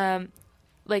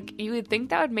 like, you would think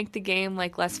that would make the game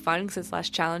like less fun because it's less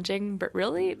challenging, but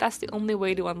really that's the only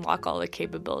way to unlock all the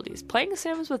capabilities. Playing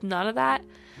Sims with none of that,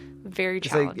 very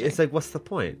challenging. It's like, what's the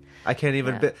point? I can't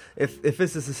even if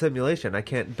this is a simulation, I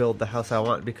can't build the house I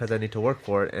want because I need to work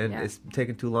for it, and it's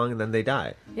taking too long, and then they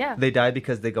die. Yeah, they die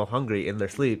because they go hungry in their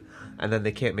sleep, and then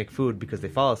they can't make food because they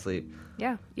fall asleep.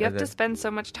 Yeah, you have to spend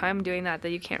so much time doing that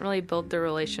you can't really build the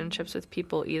relationships with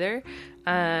people either.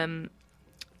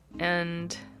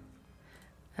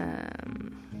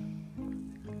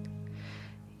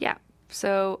 Yeah,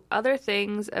 so other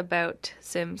things about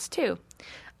Sims 2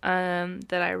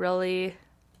 that I really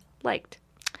liked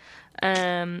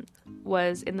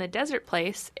was in the desert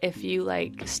place, if you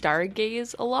like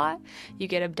stargaze a lot, you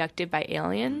get abducted by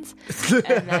aliens,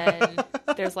 and then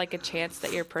there's like a chance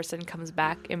that your person comes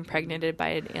back impregnated by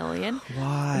an alien.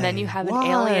 Why? And then you have an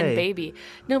alien baby.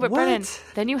 No, but Brennan,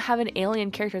 then you have an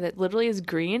alien character that literally is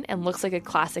green and looks like a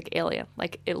classic alien.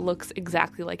 Like, it looks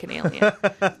exactly like an alien.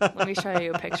 Let me show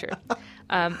you a picture.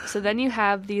 So then you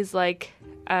have these like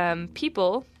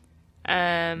people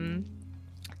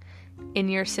in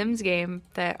your Sims game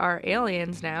that are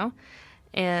aliens now,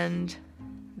 and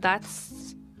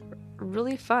that's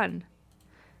really fun.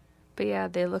 But yeah,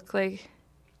 they look like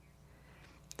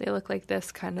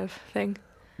this kind of thing.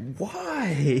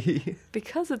 Why?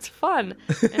 Because it's fun.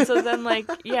 And so then, like,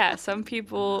 yeah, some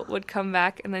people would come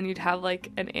back and then you'd have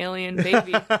like an alien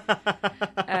baby.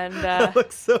 And that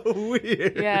looks so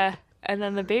weird. Yeah. And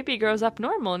then the baby grows up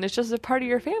normal, and it's just a part of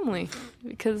your family.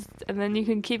 And then you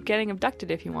can keep getting abducted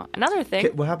if you want. Another thing.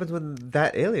 What happens when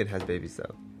that alien has babies,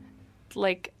 though?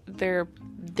 Like,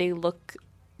 they look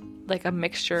like a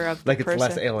mixture of like the it's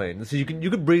less alien, so you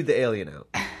could breathe the alien out.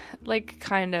 Like,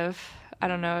 kind of. I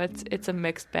don't know. It's a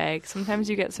mixed bag. Sometimes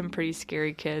you get some pretty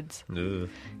scary kids. Ugh.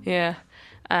 Yeah.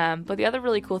 But the other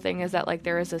really cool thing is that like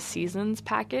there is a seasons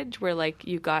package where like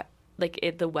you got like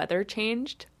the weather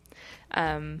changed.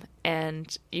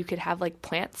 And you could have like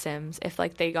plant sims. If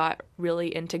like they got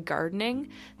really into gardening,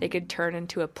 they could turn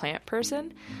into a plant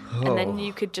person, and then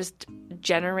you could just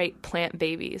generate plant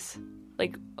babies,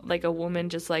 like a woman,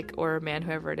 just like, or a man,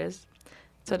 whoever it is.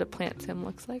 That's what a plant sim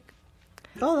looks like.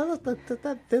 Oh,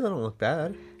 they don't look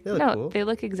bad. They look cool. They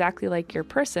look exactly like your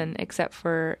person, except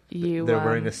for you. They're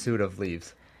wearing a suit of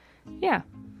leaves. Yeah,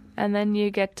 and then you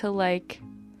get to like,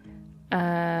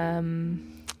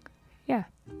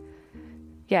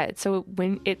 Yeah, so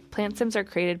plant sims are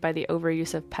created by the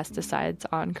overuse of pesticides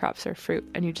on crops or fruit,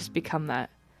 and you just become that.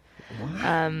 What?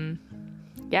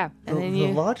 Yeah, and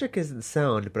the logic isn't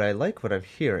sound, but I like what I'm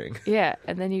hearing. Yeah,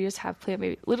 and then you just have plant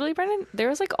baby. Literally, Brendan, there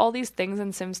was like all these things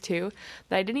in Sims 2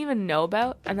 that I didn't even know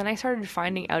about, and then I started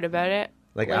finding out about it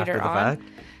like later after the on. fact.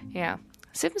 Yeah,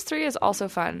 Sims 3 is also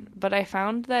fun, but I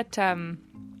found that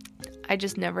I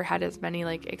just never had as many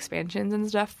like expansions and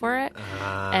stuff for it,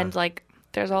 and like.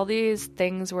 There's all these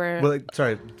things where... Well,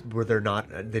 sorry, were there not...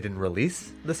 They didn't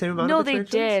release the same amount of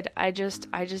expansions? No, they did. I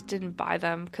just didn't buy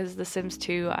them because The Sims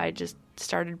 2, I just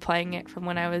started playing it from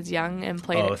when I was young and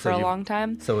played it for a long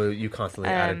time. So you constantly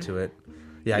added to it.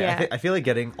 Yeah. I feel like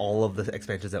getting all of the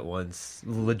expansions at once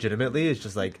legitimately is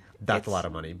just like, that's a lot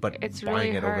of money. But it's buying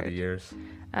really it hard. over the years...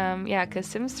 Yeah, because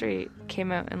Sims 3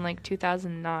 came out in like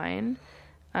 2009.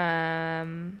 I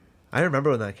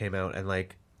remember when that came out, and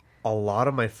like... A lot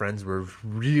of my friends were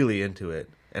really into it,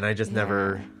 and I just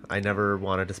never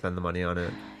wanted to spend the money on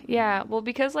it. Yeah, well,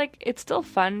 because like it's still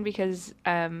fun because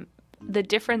the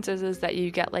difference is that you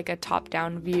get like a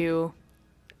top-down view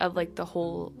of like the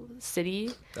whole city.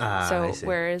 So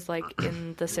whereas like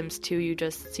in The Sims 2, you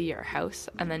just see your house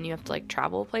and then you have to like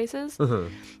travel places.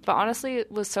 But honestly,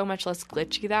 it was so much less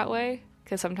glitchy that way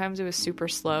because sometimes it was super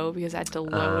slow because I had to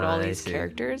load all these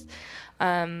characters.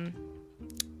 But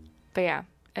yeah.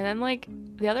 And then, like,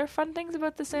 the other fun things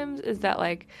about The Sims is that,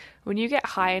 like, when you get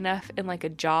high enough in, like, a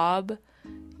job,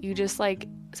 you just, like,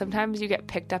 sometimes you get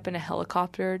picked up in a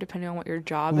helicopter, depending on what your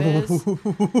job is.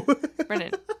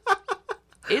 Brennan.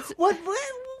 It's... What?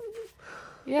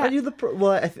 Yeah. Are you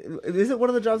is it one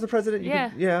of the jobs of president?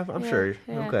 I'm sure.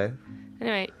 Yeah. Okay.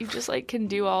 Anyway, you just, like, can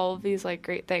do all of these, like,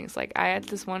 great things. Like, I had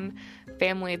this one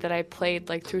family that I played,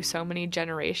 like, through so many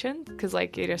generations. Because,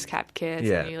 like, you just have kids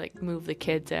and you, like, move the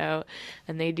kids out.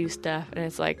 And they do stuff. And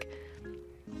it's, like,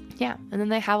 yeah. And then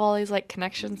they have all these, like,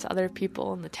 connections to other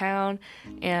people in the town.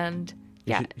 And,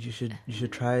 yeah. You should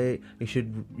try... You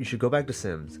should go back to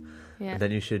Sims. Yeah. And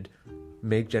then you should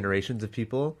make generations of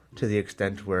people to the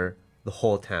extent where the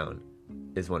whole town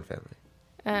is one family.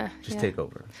 Just yeah. take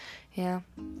over. Yeah,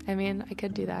 I mean, I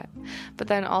could do that, but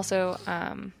then also,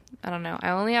 I don't know. I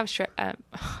only have Shrek.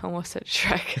 Almost said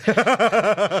Shrek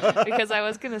because I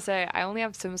was gonna say I only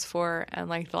have Sims 4, and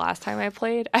like the last time I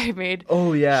played, I made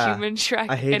human Shrek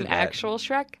and actual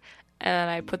Shrek, and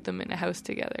I put them in a house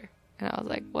together. And I was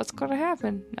like, "What's gonna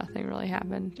happen?" Nothing really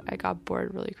happened. I got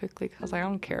bored really quickly because I was like, "I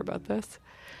don't care about this."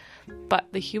 But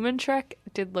the human Shrek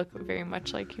did look very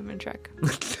much like human Shrek.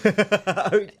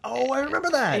 Oh, I remember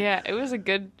that. Yeah, it was a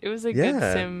good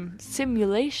good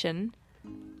simulation.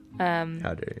 How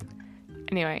dare you?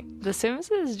 Anyway, The Sims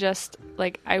is just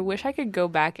like, I wish I could go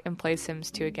back and play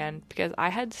Sims 2 again because I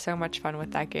had so much fun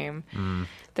with that game.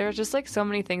 There were just like so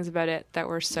many things about it that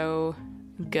were so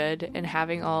good, and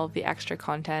having all of the extra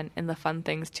content and the fun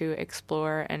things to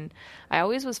explore, and I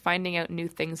always was finding out new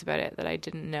things about it that I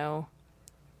didn't know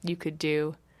you could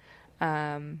do.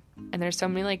 And there's so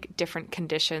many like different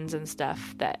conditions and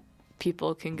stuff that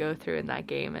people can go through in that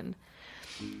game, and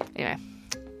anyway,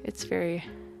 it's very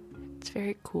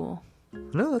cool.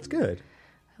 No, that's good.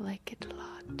 I like it a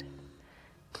lot.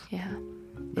 Yeah.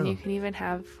 And you can even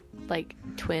have like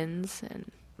twins,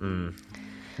 and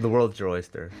The world's your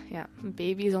oyster. yeah,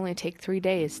 babies only take 3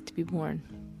 days to be born.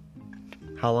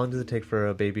 How long does it take for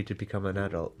a baby to become an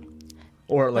adult?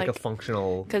 Or like a Like,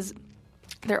 functional... Because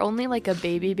they're only like a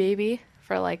baby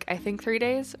for like, I think 3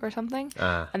 days or something.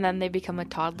 And then they become a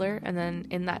toddler. And then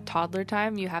in that toddler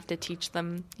time, you have to teach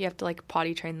them, you have to like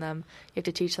potty train them. You have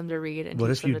to teach them to read and What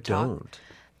teach if them you to talk. don't?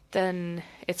 Then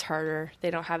it's harder.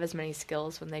 They don't have as many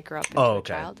skills when they grow up into a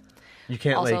child. You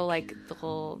can't Also, like the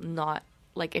whole not,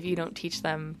 like if you don't teach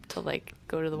them to like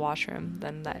go to the washroom,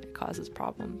 then that causes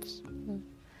problems.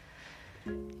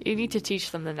 You need to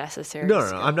teach them the necessary No,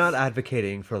 skills. I'm not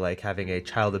advocating for like having a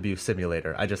child abuse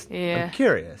simulator. Yeah. I'm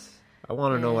curious. I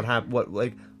want to know Yeah.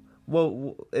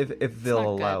 if they'll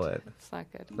allow it. It's not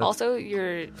good. Also,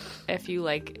 if you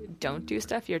like don't do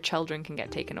stuff, your children can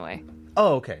get taken away.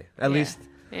 Oh, okay. At least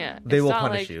Yeah. they It's will not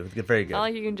punish like, you. Very It's good. not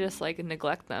like you can just like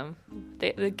neglect them.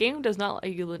 The game does not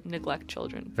let you neglect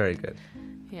children. Very good.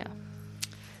 Yeah.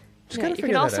 Just Yeah, gotta you figure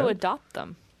can that also out. adopt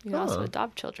them. You can also Oh.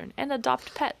 adopt children and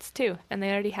adopt pets too, and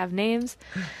they already have names,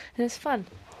 and it's fun.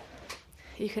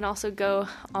 You can also go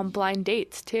on blind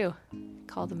dates too.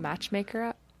 Call the matchmaker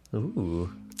up.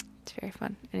 Ooh. It's very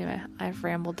fun. Anyway, I've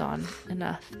rambled on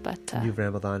enough, but You've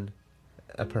rambled on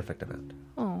a perfect amount.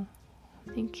 oh,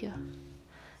 thank you.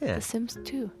 Yeah. The Sims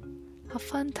 2, a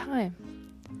fun time.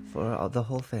 For the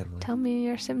whole family. Tell me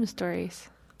your Sim stories.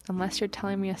 Unless you're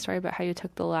telling me a story about how you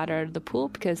took the ladder out of the pool,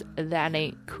 because that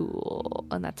ain't cool,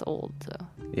 and that's old. So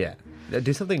Yeah.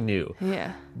 Do something new.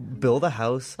 yeah, Build a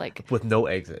house Like- with no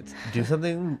exits. Do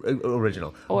something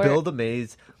original. Or- Build a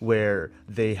maze where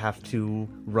they have to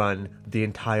run the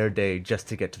entire day just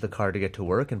to get to the car to get to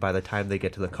work, and by the time they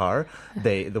get to the car,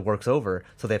 the work's over,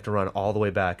 so they have to run all the way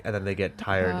back, and then they get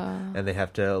tired and they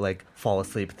have to like fall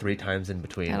asleep 3 times in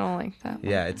between. I don't like that.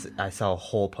 Yeah, I saw a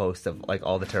whole post of like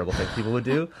all the terrible things people would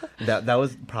do. That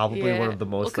was probably Yeah. one of the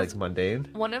most Well, like 'cause mundane.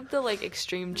 One of the like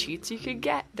extreme cheats you could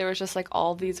get, there was just like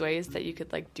all these ways that you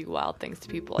could like do wild things to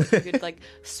people. Like you could like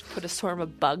put a swarm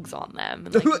of bugs on them,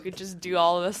 and like you could just do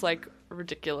all of this like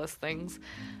ridiculous things.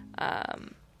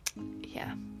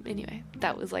 Yeah. Anyway,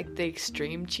 that was like the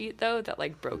extreme cheat though that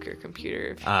like broke your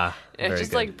computer. It Very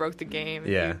just good. like broke the game. If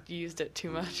Yeah. you used it too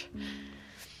much.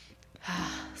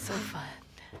 So fun.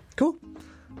 Cool.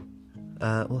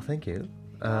 Well, thank you.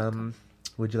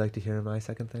 Would you like to hear my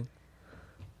second thing?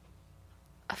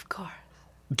 Of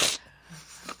course.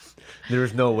 There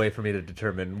was no way for me to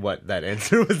determine what that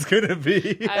answer was going to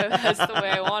be. That's the way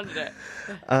I wanted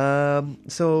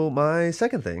it. So my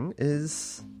second thing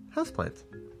is houseplants.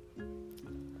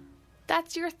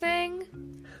 That's your thing?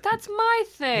 That's my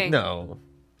thing. No,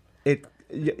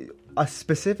 a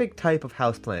specific type of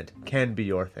houseplant can be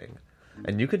your thing,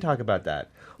 and you can talk about that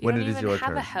You when don't it is even your have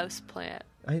turn. a house plant.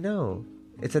 I know.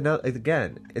 It's another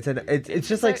again. It's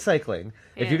just like like- cycling.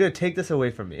 If Yeah. you're gonna take this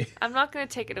away from me, I'm not going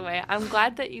to take it away. I'm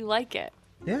glad that you like it.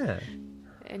 yeah,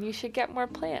 And you should get more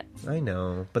plants. I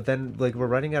know. But then like we're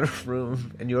running out of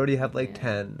room, and you already have like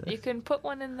 10. You can put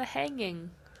one in the hanging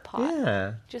pot.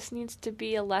 Yeah. Just needs to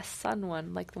be a less sun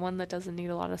one, like the one that doesn't need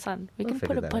a lot of sun. We We'll can put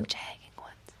figure a that bunch of hanging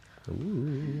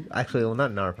ones. Ooh. Actually, well, not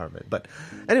in our apartment, but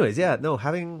anyways, yeah, no,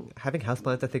 having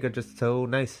houseplants I think are just so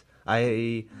nice.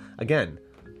 Again,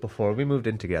 before we moved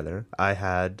in together, I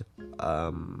had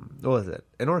what was it?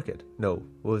 An orchid. No,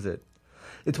 what was it?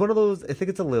 It's one of those, I think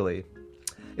it's a lily.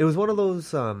 It was one of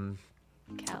those Calla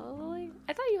lily?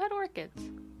 I thought you had orchids.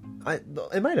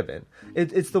 it might have been.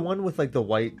 It's the one with like the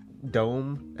white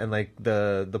dome and like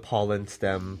the pollen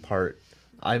stem part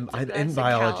I'm in that's a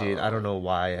biology. cal- I don't know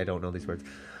why I don't know these words.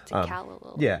 It's a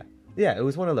callus. Yeah, it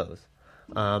was one of those.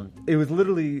 It was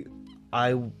literally,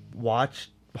 I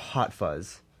watched Hot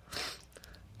Fuzz,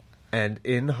 and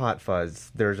in Hot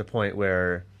Fuzz, there's a point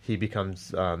where he becomes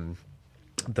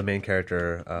the main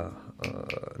character,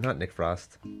 not Nick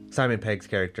Frost, Simon Pegg's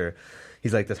character.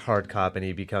 He's like this hard cop, and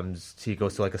he goes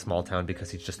to like a small town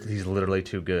because he's literally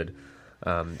too good.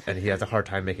 And he has a hard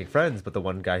time making friends, but the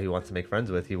one guy he wants to make friends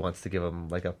with, he wants to give him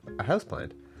like a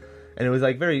houseplant. And it was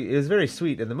very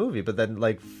sweet in the movie, but then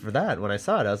like for that, when I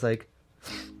saw it, I was like,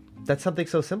 that's something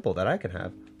so simple that I can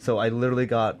have. So I literally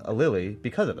got a lily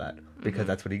because of that, because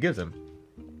that's what he gives him.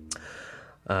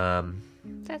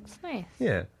 That's nice.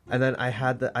 Yeah. And then I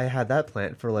had that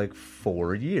plant for like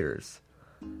 4 years,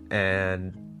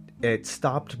 and it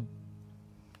stopped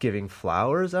giving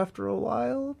flowers after a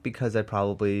while because I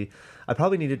probably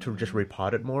needed to just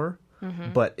repot it more.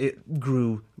 But it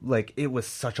grew like it was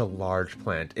such a large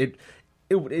plant. It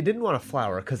didn't want to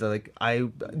flower because I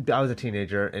was a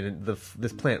teenager, and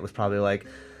this plant was probably like,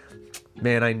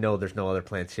 man, I know there's no other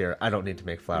plants here. I don't need to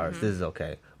make flowers. This is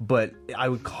okay. But I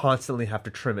would constantly have to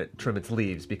trim its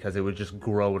leaves because it would just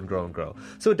grow and grow and grow.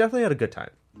 So it definitely had a good time.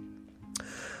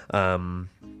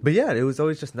 But yeah, it was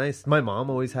always just nice. My mom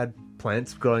always had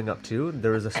plants growing up too.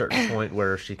 There was a certain point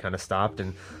where she kind of stopped,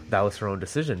 and that was her own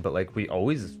decision. But like we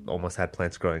always almost had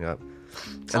plants growing up.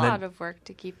 It's a lot of work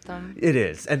to keep them. It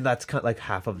is, and that's kind of like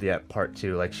half of the part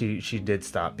too. Like she did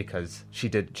stop because she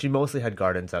mostly had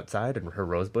gardens outside and her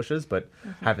rose bushes, but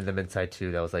having them inside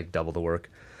too, that was like double the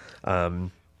work. But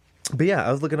yeah,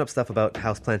 I was looking up stuff about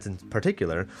houseplants in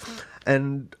particular,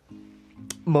 and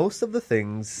most of the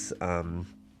things, I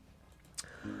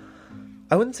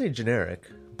wouldn't say generic,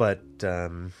 but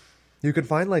you could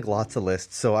find like lots of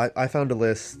lists. So I found a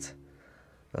list.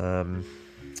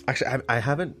 Actually, I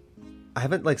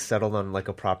haven't like settled on like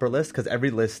a proper list, because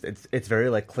every list it's very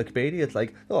like clickbaity. It's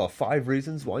like, 5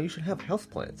 reasons why you should have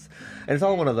houseplants, and it's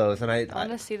all one of those. And I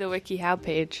want to see the WikiHow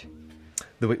page.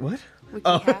 The what?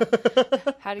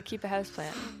 WikiHow. How to keep a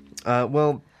houseplant.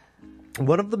 Well,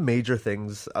 one of the major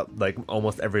things, like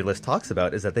almost every list talks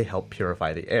about, is that they help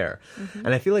purify the air,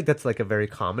 and I feel like that's like a very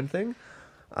common thing.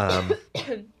 But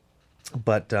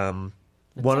It's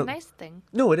a nice thing.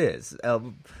 No, it is.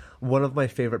 One of my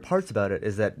favorite parts about it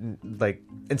is that, like,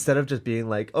 instead of just being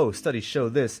like, oh, studies show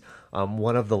this,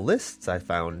 one of the lists I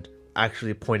found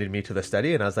actually pointed me to the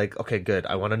study, and I was like, okay, good.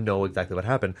 I want to know exactly what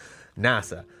happened.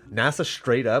 NASA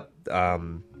straight up,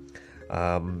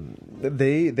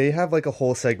 they have like a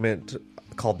whole segment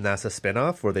called NASA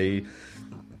Spinoff, where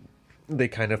they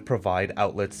kind of provide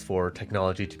outlets for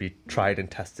technology to be tried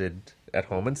and tested at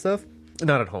home and stuff.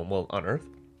 Not at home, well, on Earth.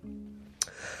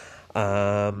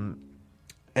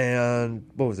 And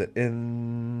what was it? I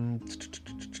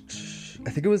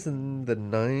think it was in the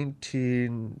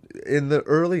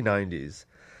early 90s.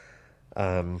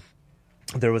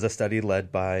 There was a study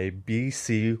led by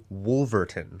B.C.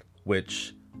 Wolverton,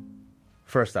 which,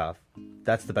 first off,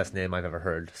 that's the best name I've ever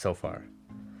heard so far.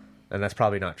 And that's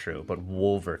probably not true, but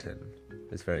Wolverton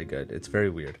is very good. It's very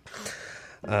weird.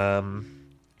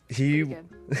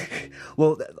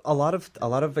 Well, a lot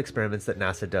of experiments that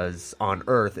NASA does on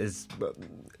Earth is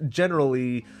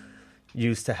generally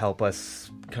used to help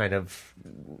us kind of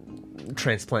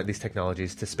transplant these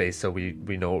technologies to space, so we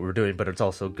know what we're doing. But it's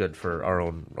also good for our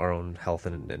own health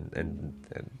and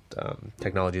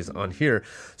technologies on here.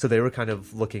 So they were kind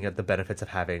of looking at the benefits of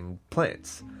having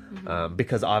plants,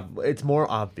 because it's more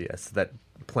obvious that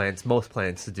most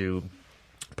plants do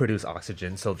produce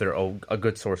oxygen, so they're a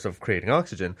good source of creating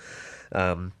oxygen,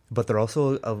 but they're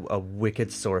also a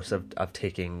wicked source of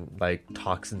taking like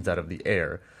toxins out of the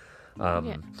air,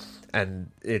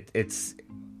 and it's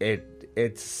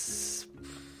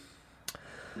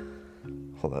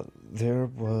hold on, there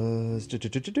was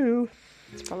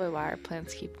It's probably why our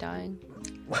plants keep dying.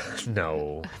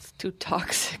 No, It's too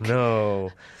toxic.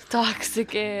 no,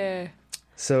 Toxic air.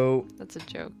 So That's a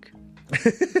joke.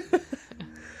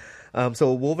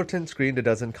 So Wolverton screened a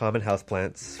dozen common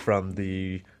houseplants, from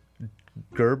the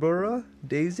Gerbera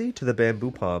daisy to the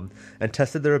bamboo palm, and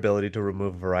tested their ability to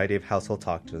remove a variety of household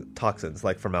toxins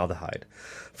like formaldehyde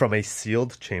from a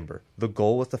sealed chamber. The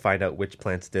goal was to find out which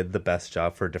plants did the best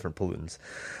job for different pollutants.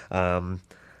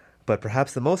 But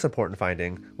perhaps the most important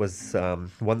finding was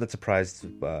one that surprised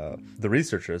the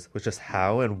researchers, was just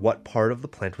how and what part of the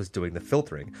plant was doing the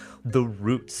filtering. The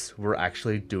roots were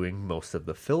actually doing most of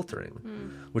the filtering,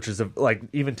 which is like,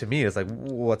 even to me, is like,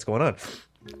 what's going on?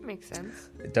 That makes sense.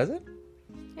 Does it?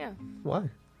 Yeah. Why?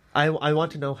 I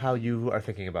want to know how you are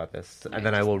thinking about this, and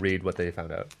then I will read what they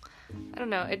found out. I don't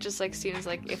know. It just like seems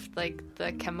like if like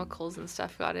the chemicals and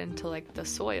stuff got into like the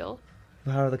soil,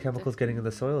 How are the chemicals getting in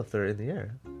the soil if they're in the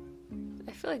air?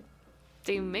 I feel like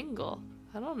they mingle.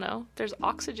 I don't know. There's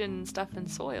oxygen and stuff in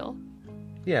soil.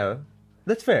 Yeah,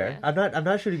 that's fair. Yeah. I'm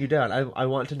not shooting you down. I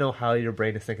want to know how your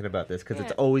brain is thinking about this because it's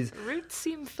Yeah. always. Roots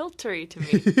seem filtery to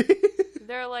me.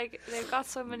 They're like they've got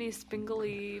so many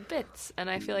spingly bits, and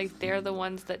I feel like they're the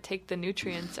ones that take the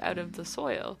nutrients out of the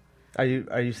soil. Are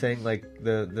you saying like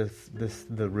the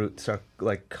roots are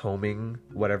like combing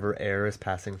whatever air is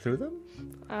passing through them?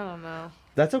 I don't know.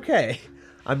 That's okay.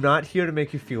 I'm not here to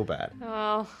make you feel bad.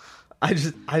 Oh,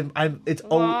 I'm it's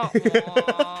wah, oh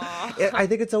wah. I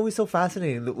think it's always so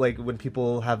fascinating that, like when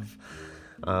people have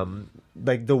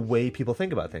like the way people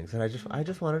think about things, and I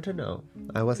just wanted to know.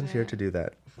 I wasn't here to do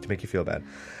that to make you feel bad.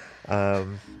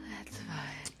 That's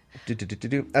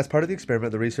fine. As part of the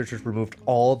experiment, the researchers removed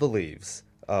all the leaves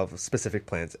of specific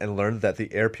plants and learned that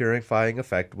the air purifying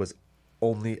effect was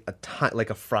only like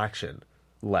a fraction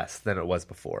less than it was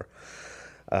before.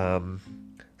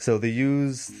 So they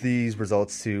use these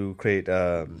results to create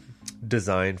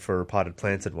design for potted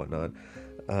plants and whatnot.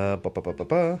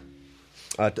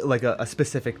 Like a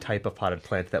specific type of potted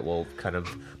plant that will kind of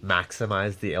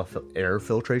maximize the air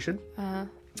filtration.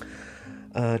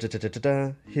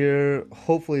 Here,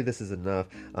 hopefully this is enough.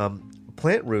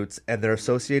 Plant roots and their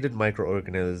associated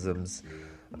microorganisms.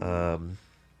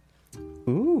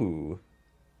 Ooh.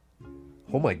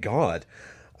 Oh my god.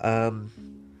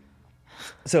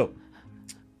 So,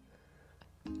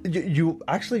 you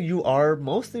are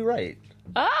mostly right,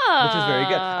 Oh, which is very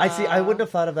good. I wouldn't have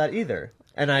thought of that either,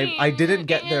 and I didn't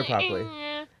get there properly.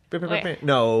 Wait.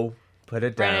 No, put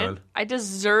it down. Brandon, I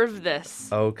deserve this.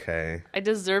 Okay. I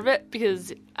deserve it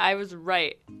because I was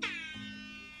right.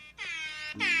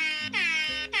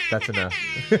 That's enough.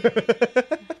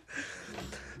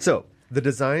 So the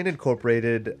design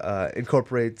incorporates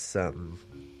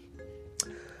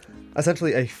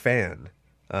essentially a fan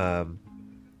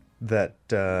that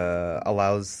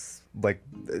allows like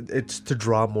it's to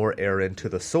draw more air into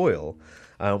the soil,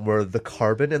 where the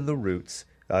carbon and the roots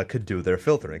could do their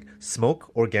filtering. Smoke,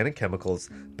 organic chemicals,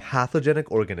 pathogenic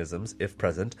organisms, if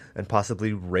present, and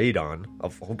possibly radon,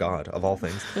 of all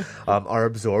things, are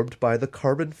absorbed by the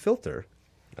carbon filter,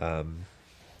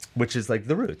 which is like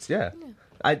the roots. Yeah.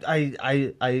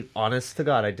 I honest to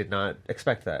God, I did not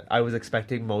expect that. I was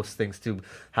expecting most things to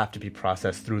have to be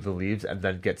processed through the leaves and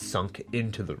then get sunk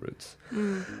into the roots.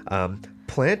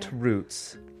 Plant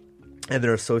roots and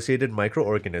their associated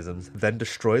microorganisms then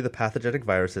destroy the pathogenic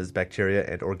viruses, bacteria,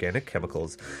 and organic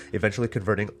chemicals, eventually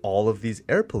converting all of these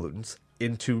air pollutants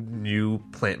into new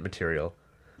plant material,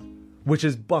 which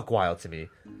is buck wild to me.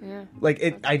 Yeah.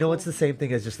 Like I know it's the same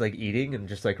thing as just like eating and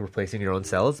just like replacing your own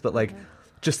cells, but like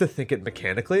just to think it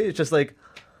mechanically, it's just like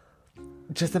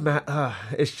it's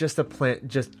just a plant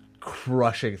just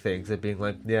crushing things and being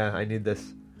like, yeah, I need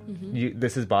this.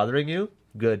 This is bothering you?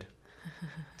 Good.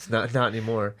 It's not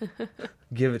anymore.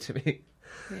 Give it to me.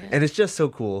 Yeah. And it's just so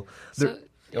cool. So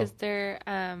is there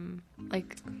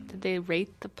like did they rate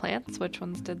the plants? Which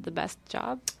ones did the best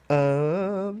job?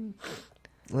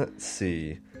 Let's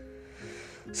see.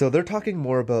 So they're talking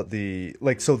more about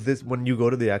this when you go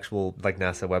to the actual like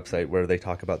NASA website where they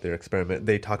talk about their experiment,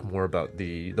 they talk more about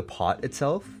the pot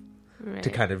itself Right.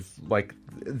 to kind of like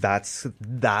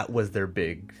that was their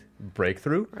big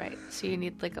breakthrough. Right. So you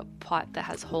need like a pot that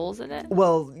has holes in it.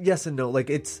 Well, yes and no. Like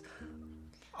it's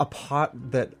a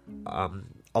pot that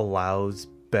allows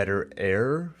better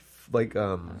air. Like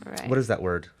Right. what is that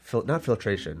word? Not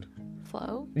filtration.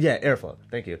 Flow. Yeah, airflow.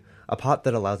 Thank you. A pot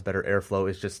that allows better airflow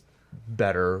is just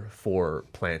better for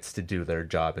plants to do their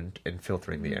job in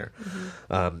filtering the air.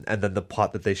 And then the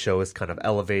pot that they show is kind of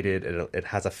elevated. It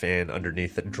has a fan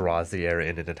underneath that draws the air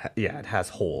in, and it has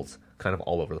holes kind of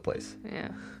all over the place Yeah.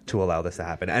 to allow this to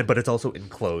happen. But it's also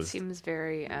enclosed. Seems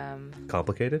very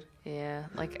Complicated? yeah,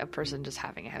 like a person just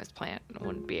having a house plant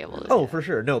wouldn't be able to. Oh, for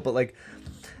sure. No, but like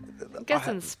I guess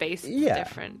in space it's yeah,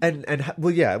 different.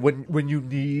 well, yeah. When you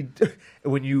need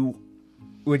when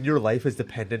your life is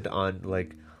dependent on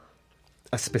like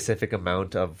a specific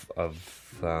amount of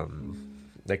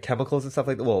like chemicals and stuff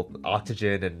like that. Well,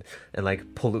 oxygen and like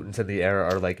pollutants in the air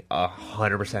are like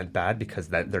 100% bad because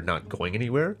they're not going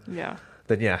anywhere. Yeah.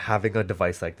 Then yeah, having a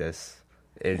device like this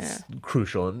is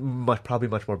crucial and probably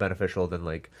much more beneficial than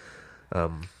like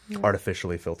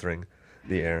artificially filtering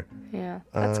the air. Yeah,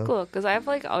 that's cool because I've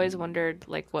like always wondered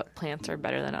like what plants are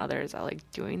better than others at like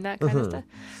doing that kind of stuff.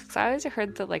 Because I always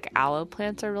heard that like aloe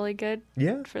plants are really good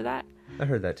Yeah, for that, I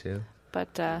heard that too.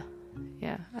 but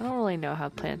Yeah, I don't really know how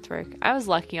plants work. I was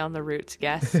lucky on the roots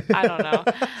guess. I don't know.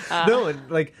 No,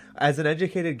 and like as an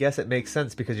educated guess, it makes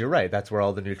sense because you're right. That's where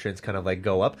all the nutrients kind of like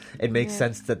go up. It makes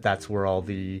sense that that's where all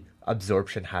the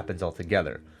absorption happens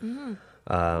altogether.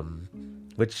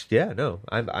 Which, yeah, no,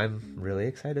 I'm really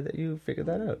excited that you figured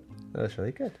that out. That was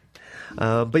really good.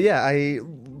 But yeah,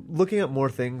 looking at more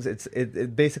things.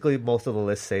 It basically most of the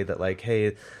lists say that like,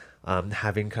 hey,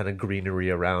 having kind of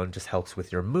greenery around just helps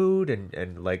with your mood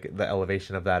and like the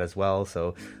elevation of that as well.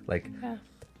 So like. Yeah.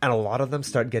 And a lot of them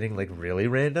start getting like really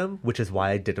random, which is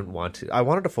why I didn't want to. I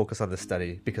wanted to focus on this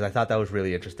study because I thought that was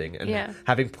really interesting. And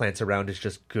having plants around is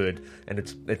just good, and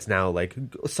it's now like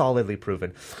solidly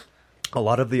proven. A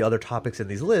lot of the other topics in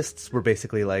these lists were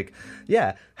basically like,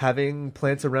 yeah, having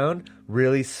plants around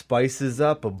really spices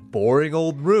up a boring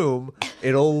old room.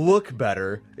 It'll look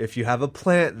better if you have a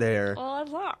plant there. Well,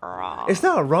 it's not wrong. It's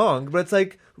not wrong, but it's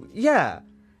like, yeah,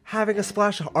 having a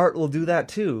splash of art will do that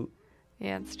too.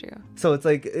 Yeah, it's true. So it's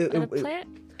like... a plant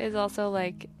is also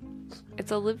like...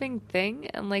 It's a living thing.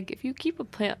 And like, if you keep a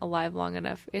plant alive long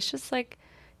enough, it's just like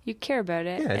you care about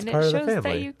it. Yeah, it's and part it of the shows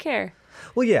family. that you care.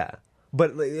 Well, yeah.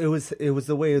 But it was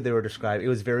the way they were described. It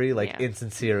was very like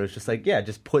insincere. It was just like, yeah,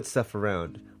 just put stuff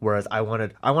around. Whereas I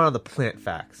wanted the plant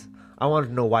facts. I wanted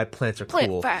to know why plants are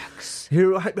cool. Plant facts.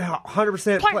 Here,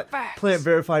 100% Plant facts. Plant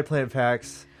verified plant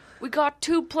facts. We got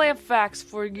 2 plant facts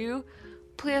for you.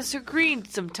 Plants are green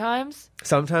sometimes.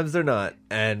 Sometimes they're not.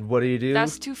 And what do?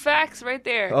 That's 2 facts right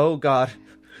there. Oh God.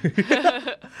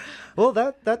 Well,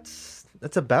 that's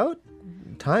about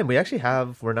time.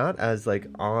 We're not as like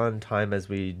on time as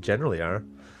we generally are.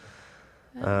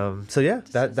 So yeah,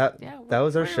 that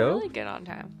was our show. Really good on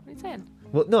time. What are you saying?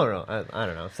 Well, no, I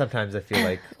don't know. Sometimes I feel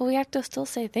like. Well, we have to still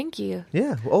say thank you.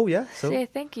 Yeah. Oh yeah. So say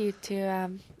thank you to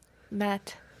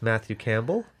Matthew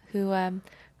Campbell, who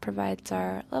provides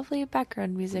our lovely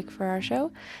background music for our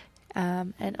show.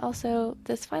 And also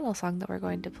this final song that we're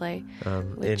going to play,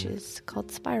 which is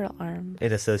called Spiral Arm.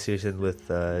 In association with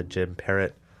Jim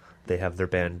Parrott. They have their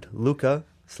band Luca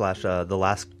 / The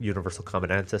Last Universal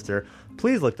Common Ancestor.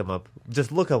 Please look them up.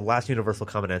 Just look up Last Universal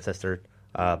Common Ancestor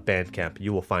Bandcamp.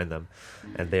 You will find them.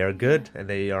 And they are good, and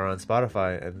they are on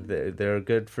Spotify, and they're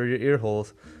good for your ear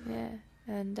holes. Yeah.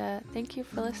 And thank you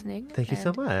for listening. Thank you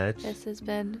so much. This has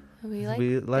been We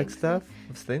like stuff.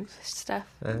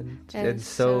 And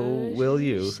so will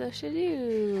you. So should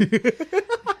you.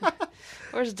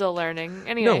 We're still learning.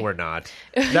 Anyway. No, we're not.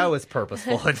 That was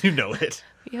purposeful, and you know it.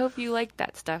 We hope you liked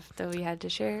that stuff that we had to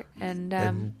share.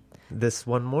 And this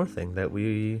one more thing that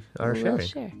we are sharing.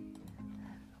 Share.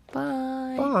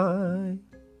 Bye. Bye.